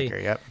tiebreaker.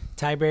 Really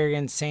tiebreaker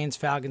against Saints,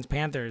 Falcons,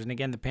 Panthers, and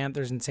again, the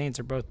Panthers and Saints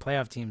are both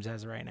playoff teams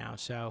as of right now.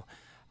 So,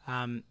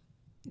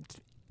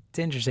 it's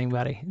interesting,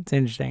 buddy. It's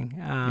interesting.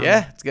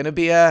 It's gonna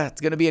be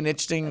an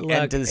interesting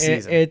end to the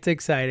season. It's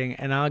exciting,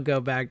 and I'll go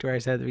back to where I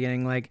said at the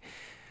beginning,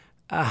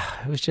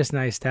 it was just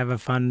nice to have a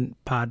fun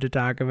pod to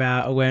talk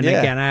about a win.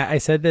 Again, I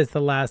said this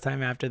the last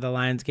time after the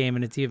Lions game,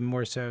 and it's even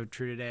more so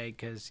true today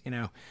because,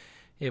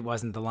 it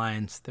wasn't the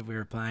Lions that we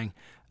were playing.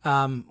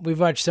 We've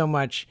watched so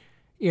much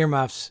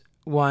earmuffs,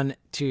 1,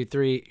 2,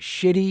 3,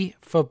 shitty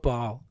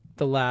football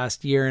the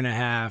last year and a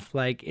half.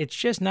 It's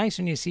just nice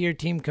when you see your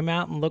team come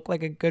out and look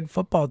like a good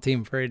football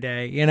team for a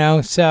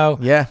day, So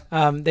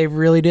they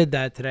really did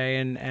that today,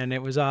 and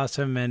it was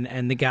awesome.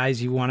 And the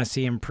guys you want to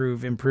see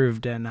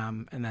improved,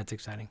 and that's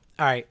exciting.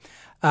 All right,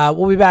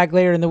 we'll be back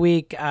later in the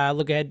week.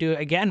 Look ahead to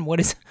again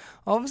what is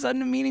all of a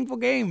sudden a meaningful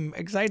game,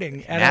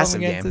 exciting at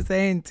home against the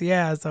Saints.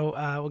 Yeah, so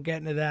we'll get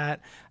into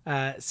that.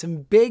 Some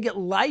big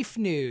life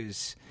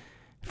news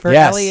for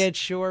Elliott,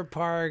 Shore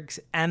Parks,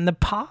 and the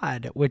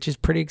pod, which is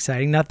pretty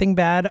exciting. Nothing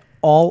bad,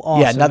 all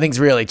awesome. Yeah, nothing's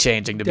really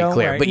changing, to be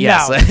clear. Worry. But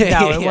yes.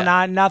 No, it will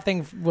not.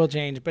 Nothing will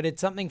change, but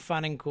it's something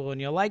fun and cool, and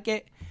you'll like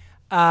it.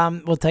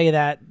 We'll tell you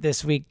that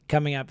this week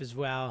coming up as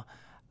well.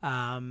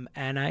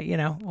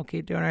 We'll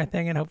keep doing our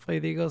thing, and hopefully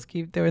the Eagles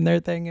keep doing their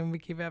thing, and we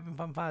keep having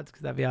fun pods,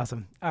 because that'd be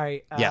awesome. All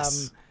right.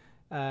 Yes.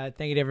 Thank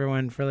you to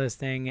everyone for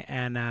listening,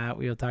 and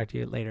we will talk to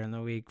you later in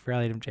the week. For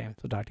Elliott and James,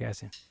 we'll talk to you guys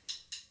soon.